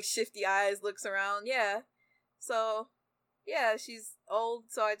 She kind of like shifty eyes, looks around. Yeah. So, yeah, she's old,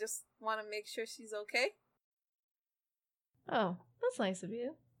 so I just want to make sure she's okay. Oh, that's nice of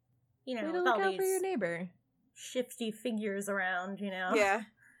you. You know, Way to with look all out for your these neighbor. shifty figures around, you know? Yeah.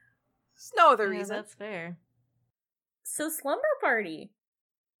 There's no other Yeah, reason. that's fair. So, Slumber Party.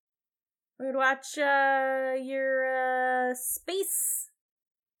 We would watch your space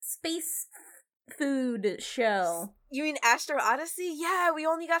food show. You mean Astro Odyssey? Yeah, we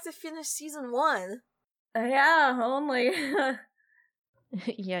only got to finish season 1. Yeah, only.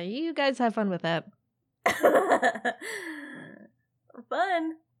 Yeah, you guys have fun with that.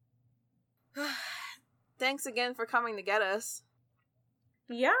 Fun. Thanks again for coming to get us.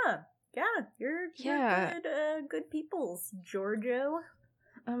 Yeah, you're Yeah. good peoples, Giorgio.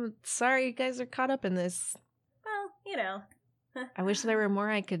 I'm sorry you guys are caught up in this. Well, you know. I wish there were more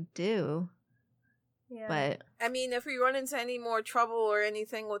I could do, Yeah. but I mean, if we run into any more trouble or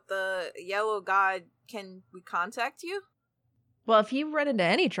anything with the Yellow God, can we contact you? well, if you run into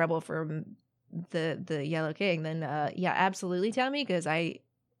any trouble from the Yellow King, then yeah, absolutely tell me because I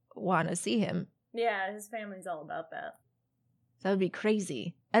want to see him. Yeah, his family's all about that. That would be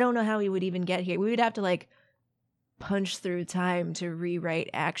crazy. I don't know how he would even get here. We would have to like punch through time to rewrite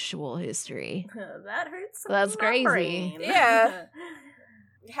actual history. That hurts. That's my crazy. brain. Yeah.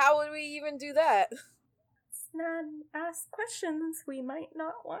 How would we even do that? Let's not ask questions we might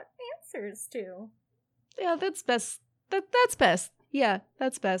not want answers to. Yeah, that's best. That's best. Yeah,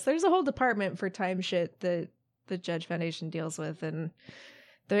 that's best. There's a whole department for time shit that the Judge Foundation deals with, and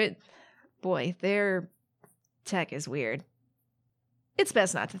their tech is weird. It's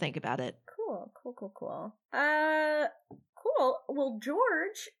best not to think about it. Cool. Cool. Well,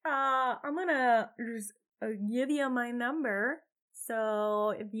 George, I'm gonna just give you my number. So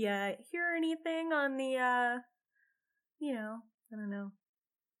if you hear anything on the, I don't know,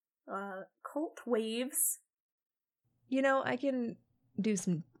 cult waves. You know, I can do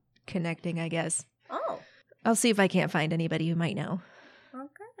some connecting, I guess. Oh, I'll see if I can't find anybody who might know.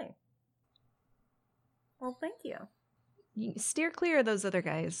 okay. Well, thank you. You steer clear of those other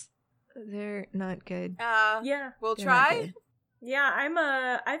guys. They're not good. Yeah. We'll They're not try. good. Yeah,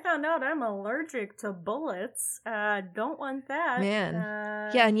 I found out I'm allergic to bullets. Don't want that.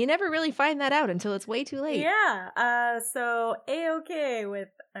 Man. Yeah, and you never really find that out until it's way too late. Yeah, so A-okay with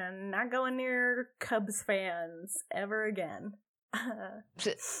not going near Cubs fans ever again.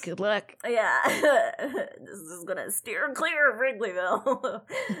 Good luck. Yeah, this is gonna steer clear of Wrigleyville.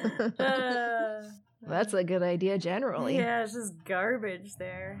 That's a good idea generally. Yeah, it's just garbage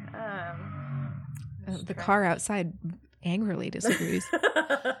there. The car outside angrily disagrees.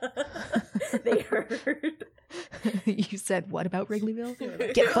 They heard. You said what about Wrigleyville?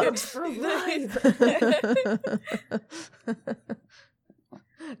 Get Get Cubs fucked. for life.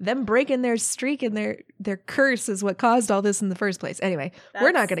 Them breaking their streak and their curse is what caused all this in the first place. Anyway,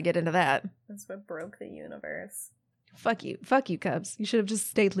 we're not going to get into that. That's what broke the universe. Fuck you, Cubs. You should have just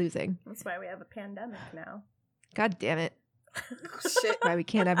stayed losing. That's why we have a pandemic now. God damn it! Shit. Why we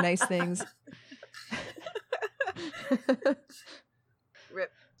can't have nice things.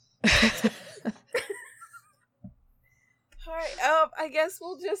 Rip. Alright, I guess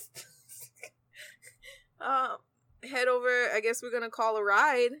we'll just head over. I guess we're gonna call a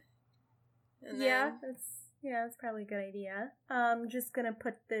ride. And Yeah, then... that's probably a good idea. Just gonna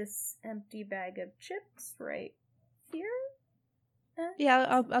put this empty bag of chips right here. Yeah,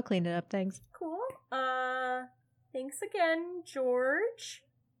 I'll clean it up. Thanks. Cool. Thanks again, George.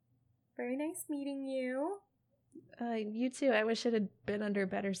 Very nice meeting you. You too. I wish it had been under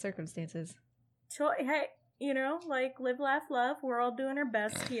better circumstances. Hey, live, laugh, love. We're all doing our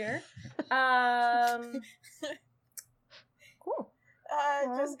best here. Cool. I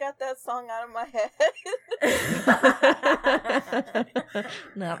just got that song out of my head.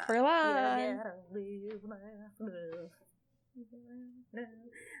 Not for long.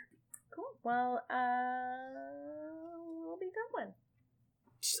 Cool. Well, we'll be going.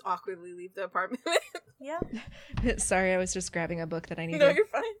 Just awkwardly leave the apartment. Yeah. Sorry, I was just grabbing a book that I needed No, you're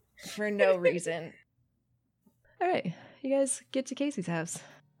fine. for no reason. All right, you guys get to Casey's house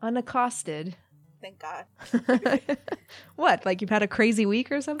unaccosted. Thank God. What? Like you've had a crazy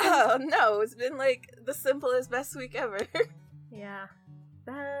week or something? Oh no, it's been like the simplest, best week ever. Yeah.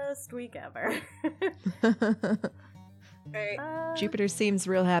 Best week ever. Alright. Jupiter seems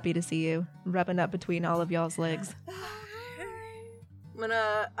real happy to see you, rubbing up between all of y'all's legs. I'm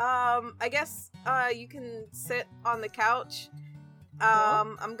gonna, I guess, you can sit on the couch.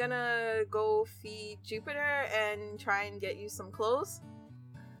 I'm gonna go feed Jupiter and try and get you some clothes.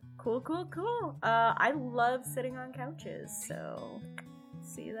 Cool. I love sitting on couches, so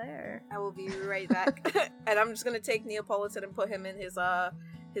see you there. I will be right back. And I'm just gonna take Neapolitan and put him in his, I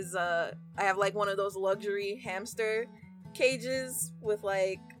have like one of those luxury hamster cages with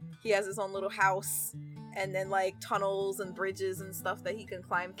like, he has his own little house and then like tunnels and bridges and stuff that he can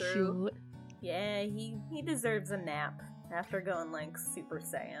climb through. Cute. Yeah, he deserves a nap after going like Super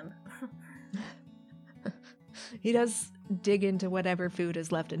Saiyan. He does dig into whatever food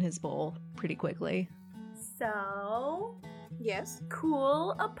is left in his bowl pretty quickly. So, Yes.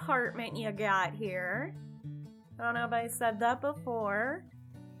 cool apartment you got here. I don't know if I said that before.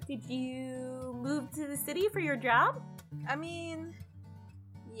 Did you move to the city for your job? I mean,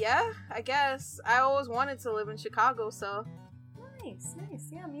 yeah, I guess. I always wanted to live in Chicago, so. Nice.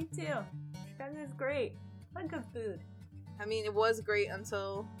 Yeah, me too. Chicago's great. I like good food. I mean, it was great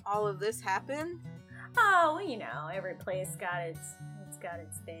until all of this happened. Oh, well, you know, every place got its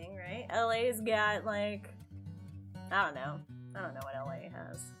thing, right? LA's got like, I don't know what LA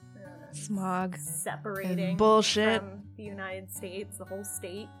has. Smog. Separating And bullshit. from the United States, the whole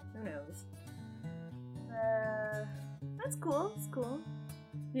state. Who knows? That's cool. It's cool.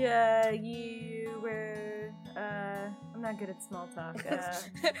 Yeah, you were. I'm not good at small talk.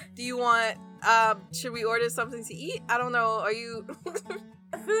 Do you want, should we order something to eat? I don't know, are you...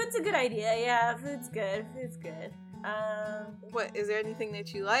 Food's a good idea. Yeah, food's good. What, is there anything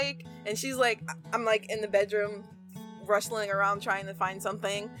that you like? And she's like, I'm like in the bedroom rustling around trying to find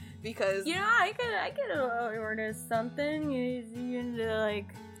something because... You know, I could order something. You into like,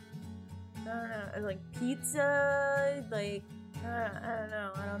 I don't know, like pizza, like, I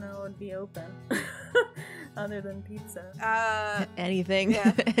don't know what would be open other than pizza. Anything.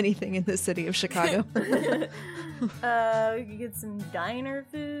 Yeah. Anything in the city of Chicago. We could get some diner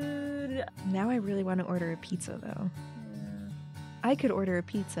food. Now I really want to order a pizza, though. Yeah. I could order a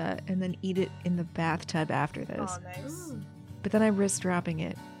pizza and then eat it in the bathtub after this. Oh, nice. Ooh. But then I risk dropping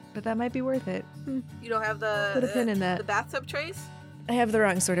it. But that might be worth it. You don't have Put a pin in that. the bathtub trays? I have the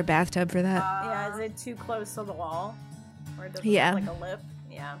wrong sort of bathtub for that. Yeah, is it too close to the wall? Or does it Yeah. look like a lip?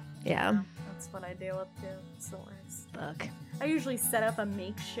 Yeah. Yeah. That's what I deal with too. It's the worst. Fuck. I usually set up a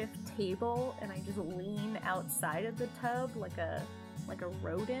makeshift table and I just lean outside of the tub like a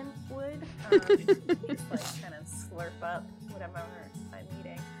rodent would. Just like kind of slurp up whatever I'm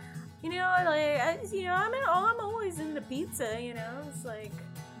eating. You know, I'm always into pizza. You know, it's like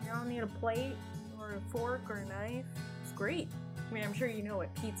you don't need a plate or a fork or a knife. It's great. I mean, I'm sure you know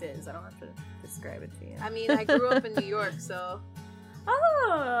what pizza is. I don't have to describe it to you. I mean, I grew up in New York, so...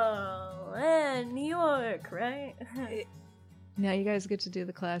 Oh, New York, right? Now you guys get to do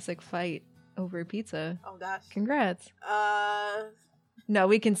the classic fight over pizza. Oh, gosh. Congrats. No,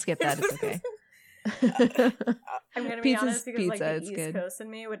 we can skip that. It's okay. I'm gonna be Pizza's honest because like pizza, the it's East good. Coast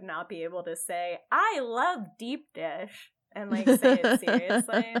in me would not be able to say I love deep dish and like say it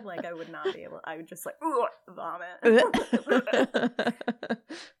seriously. Like I would not be able. I would just like vomit.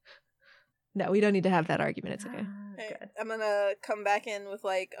 No, we don't need to have that argument. It's okay. Hey, Good. I'm gonna come back in with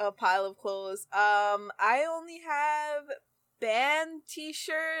like a pile of clothes. I only have band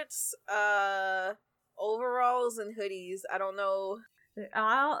t-shirts, overalls, and hoodies. I don't know.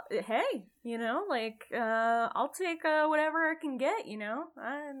 Hey, you know, like I'll take whatever I can get. You know,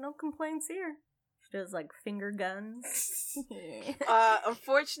 no complaints here. She does like finger guns.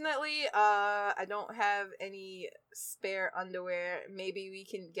 Unfortunately, I don't have any spare underwear. Maybe we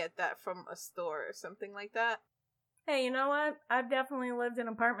can get that from a store or something like that. Hey, you know what? I've definitely lived in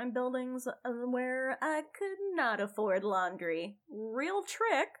apartment buildings where I could not afford laundry. Real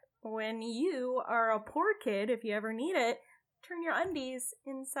trick, when you are a poor kid, if you ever need it, turn your undies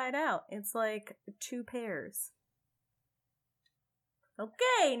inside out. It's like 2 pairs.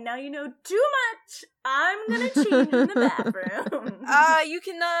 Okay, now you know too much. I'm gonna change in the bathroom. You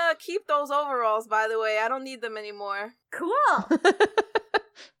can keep those overalls, by the way. I don't need them anymore. Cool.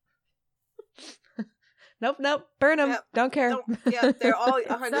 Nope. Burn them. Yep. Don't care. Yeah, they're all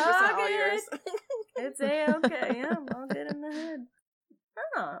 100% It's all all yours. It's A-okay. Yeah, I'll get in the hood.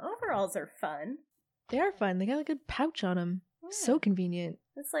 Oh, overalls are fun. They are fun. They got a good pouch on them. So convenient.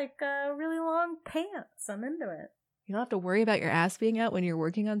 It's like really long pants. I'm into it. You don't have to worry about your ass being out when you're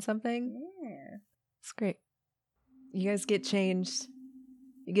working on something. Yeah. It's great. You guys get changed.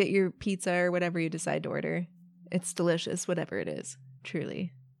 You get your pizza or whatever you decide to order. It's delicious, whatever it is,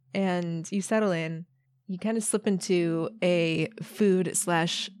 truly. And you settle in. You kind of slip into a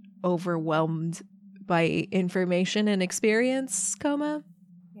food/overwhelmed by information and experience coma.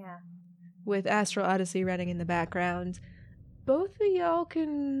 Yeah. With Astral Odyssey running in the background. Both of y'all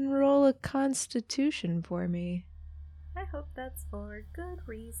can roll a constitution for me. I hope that's for good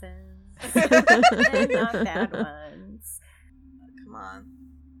reasons. And not bad ones. Come on.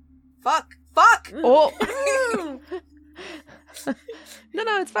 Fuck! Oh!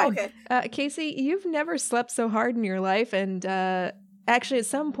 No, it's fine. Okay. Casey, you've never slept so hard in your life, and actually at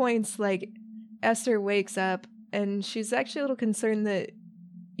some points, like, Esther wakes up and she's actually a little concerned that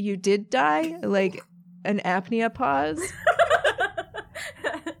you did die, like an apnea pause.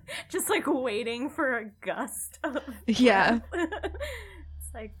 Just like waiting for a gust of Yeah.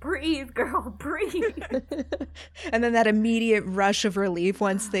 It's like, breathe, girl, breathe. And then that immediate rush of relief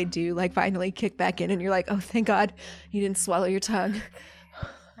once they do like finally kick back in and you're like, oh, thank God you didn't swallow your tongue.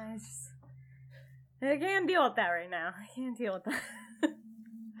 I can't deal with that right now. I can't deal with that.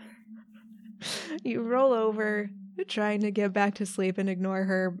 You roll over, trying to get back to sleep and ignore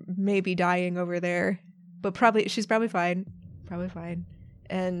her maybe dying over there. But she's probably fine. Probably fine.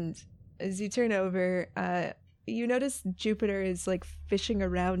 And as you turn over, you notice Jupiter is like fishing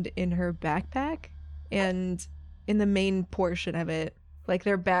around in her backpack and in the main portion of it. Like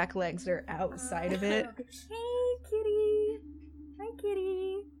their back legs are outside of it. Hey, kitty. Hi,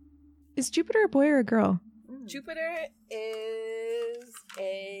 kitty. Is Jupiter a boy or a girl? Jupiter is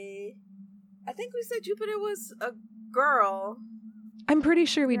I think we said Jupiter was a girl. I'm pretty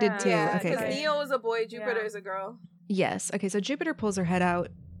sure we did too. Yeah, okay, because good. Neo is a boy, Jupiter is a girl. Yes. Okay, so Jupiter pulls her head out.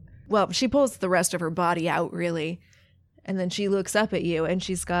 Well, she pulls the rest of her body out, really. And then she looks up at you, and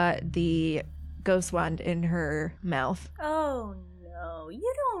she's got the ghost wand in her mouth. Oh, no.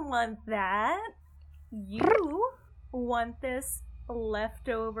 You don't want that. You want this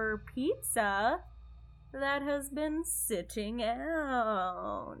leftover pizza that has been sitting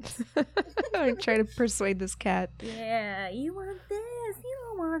out. I'm trying to persuade this cat. Yeah, you want this. You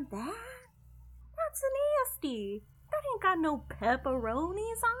don't want that. That's nasty. That ain't got no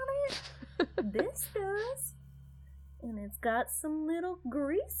pepperonis on it. This does. And it's got some little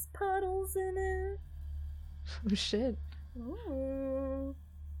grease puddles in it. Oh, shit. Ooh.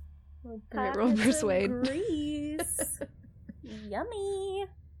 Alright, roll persuade. Grease. Yummy.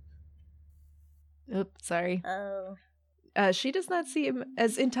 Oops, sorry. Oh. She does not seem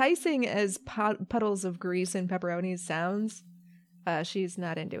as enticing as puddles of grease and pepperonis sounds. She's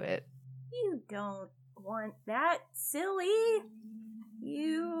not into it. You don't want that, silly.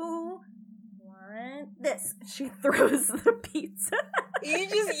 You want this. She throws the pizza. You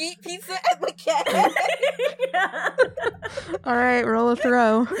just eat pizza at the cat. Yeah. All right, roll a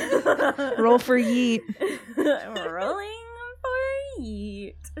throw. Roll for yeet. Rolling for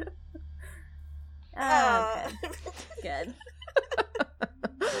yeet. Good.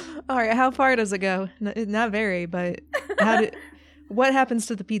 All right, how far does it go? Not very, but what happens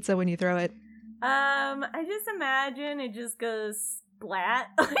to the pizza when you throw it? I just imagine it just goes splat,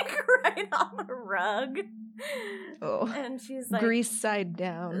 like right on the rug. Oh. And she's like, grease side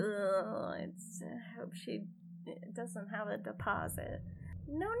down. I hope she doesn't have a deposit.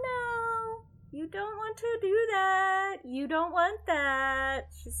 No, you don't want to do that. You don't want that.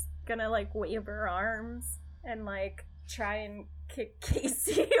 She's gonna like wave her arms and like try and kick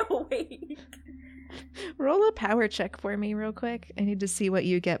Casey awake. Roll a power check for me real quick. I need to see what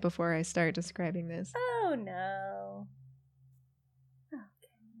you get before I start describing this. Oh no.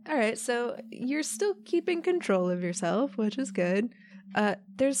 All right, so you're still keeping control of yourself, which is good.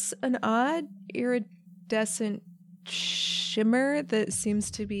 There's an odd iridescent shimmer that seems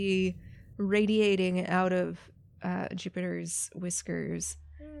to be radiating out of Jupiter's whiskers.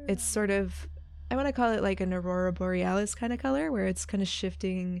 It's sort of, I want to call it like an aurora borealis kind of color, where it's kind of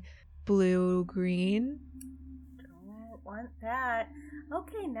shifting blue-green. Don't want that.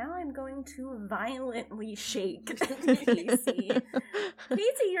 Okay, now I'm going to violently shake Casey.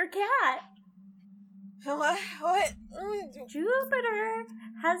 Casey, your cat. What? Jupiter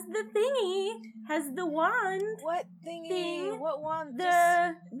has the thingy, has the wand. What thingy? Thing. What wand?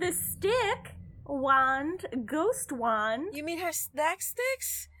 The stick wand, ghost wand. You mean her snack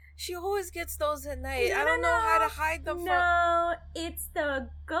sticks? She always gets those at night. I don't know how to hide them from... No, it's the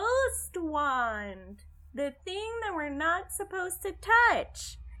ghost wand. The thing that we're not supposed to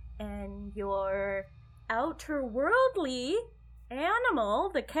touch. And your outer worldly animal,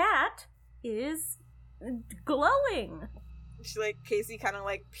 the cat, is glowing. She, like, Casey kind of,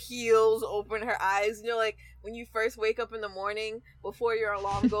 like, peels open her eyes. You know, like, when you first wake up in the morning before your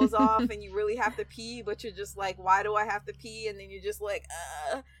alarm goes off and you really have to pee, but you're just like, why do I have to pee? And then you're just like,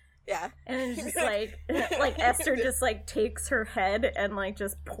 yeah. And it's just like Esther just like takes her head and like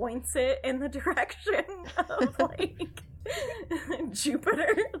just points it in the direction of like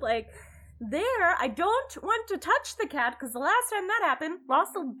Jupiter. Like, there, I don't want to touch the cat because the last time that happened,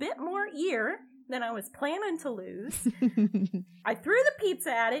 lost a bit more ear than I was planning to lose. I threw the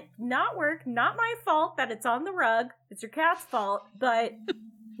pizza at it, not work, not my fault that it's on the rug. It's your cat's fault, but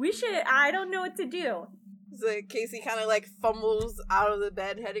I don't know what to do. So Casey kind of like fumbles out of the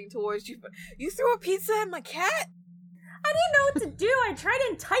bed heading towards you. You threw a pizza at my cat? I I didn't know what to do. I tried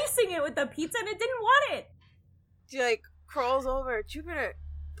enticing it with the pizza and it didn't want it. She like crawls over. Jupiter,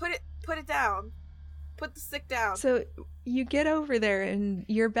 put it down. Put the stick down. So you get over there and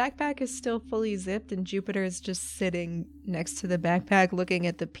your backpack is still fully zipped and Jupiter is just sitting next to the backpack looking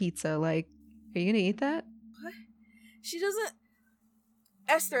at the pizza like, are you gonna eat that? What? She doesn't...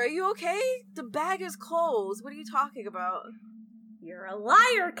 Esther, are you okay? The bag is closed. What are you talking about? You're a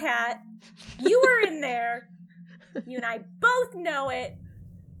liar, Cat. You were in there. You and I both know it.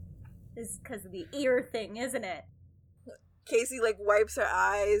 This is because of the ear thing, isn't it? Casey like wipes her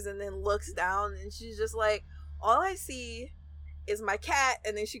eyes and then looks down and she's just like, all I see is my cat.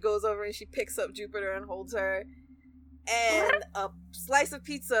 And then she goes over and she picks up Jupiter and holds her. And a slice of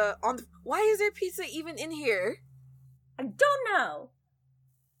pizza on the... Why is there pizza even in here? I don't know.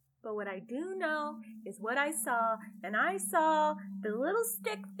 But what I do know is what I saw. And I saw the little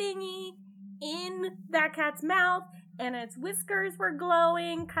stick thingy in that cat's mouth. And its whiskers were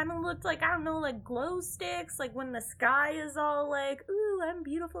glowing. Kind of looked like, I don't know, like glow sticks. Like when the sky is all like, ooh, I'm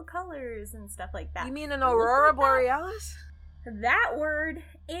beautiful colors and stuff like that. You mean an aurora borealis? That word.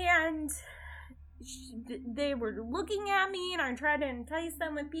 And... they were looking at me and I tried to entice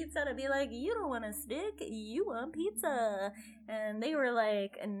them with pizza to be like, you don't want a stick, you want pizza. And they were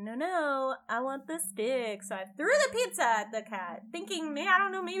like, no, I want the stick. So I threw the pizza at the cat, thinking, I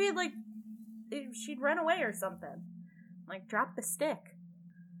don't know, maybe like she'd run away or something. Like, drop the stick.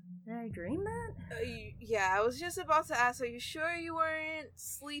 Did I dream that? Yeah, I was just about to ask, are you sure you weren't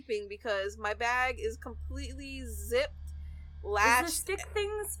sleeping? Because my bag is completely zipped, latched. Is the stick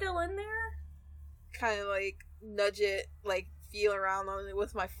thing still in there? Kind of like nudge it, like feel around on it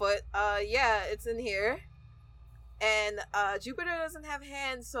with my foot. Yeah, it's in here. And Jupiter doesn't have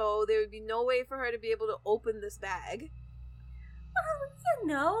hands, so there would be no way for her to be able to open this bag. Well, you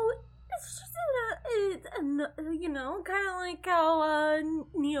know, it's just you know, kind of like how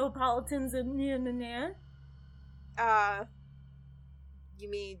Neapolitans and You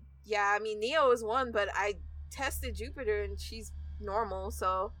mean, yeah, I mean Neo is one, but I tested Jupiter and she's normal,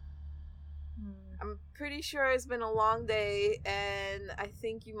 so I'm pretty sure it's been a long day, and I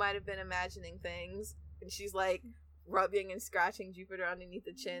think you might have been imagining things. And she's like rubbing and scratching Jupiter underneath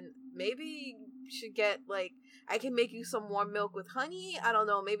the chin. Maybe you should get like, I can make you some warm milk with honey. I don't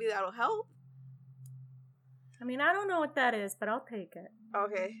know. Maybe that'll help. I mean, I don't know what that is, but I'll take it.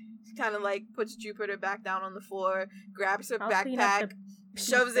 Okay. She kind of like puts Jupiter back down on the floor, grabs her I'll backpack,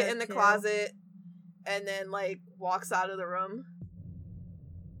 shoves it in the closet, and then like walks out of the room.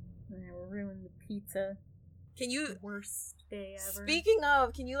 Ruined the pizza. Can you... Worst day ever. Speaking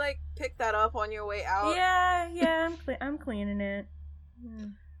of, can you like pick that up on your way out? Yeah, I'm cleaning it.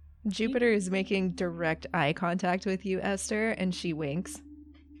 Jupiter is making direct eye contact with you, Esther, and she winks.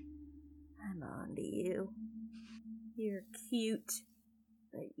 I'm on to you. You're cute.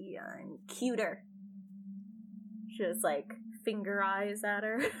 But yeah, I'm cuter. Just like finger eyes at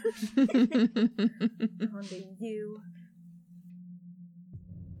her. On to you.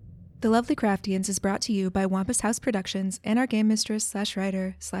 The Lovely Craftians is brought to you by Wampus House Productions and our game mistress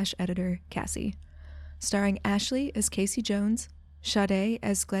 /writer /editor, Cassie. Starring Ashley as Casey Jones, Sade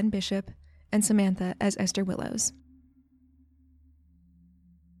as Glenn Bishop, and Samantha as Esther Willows.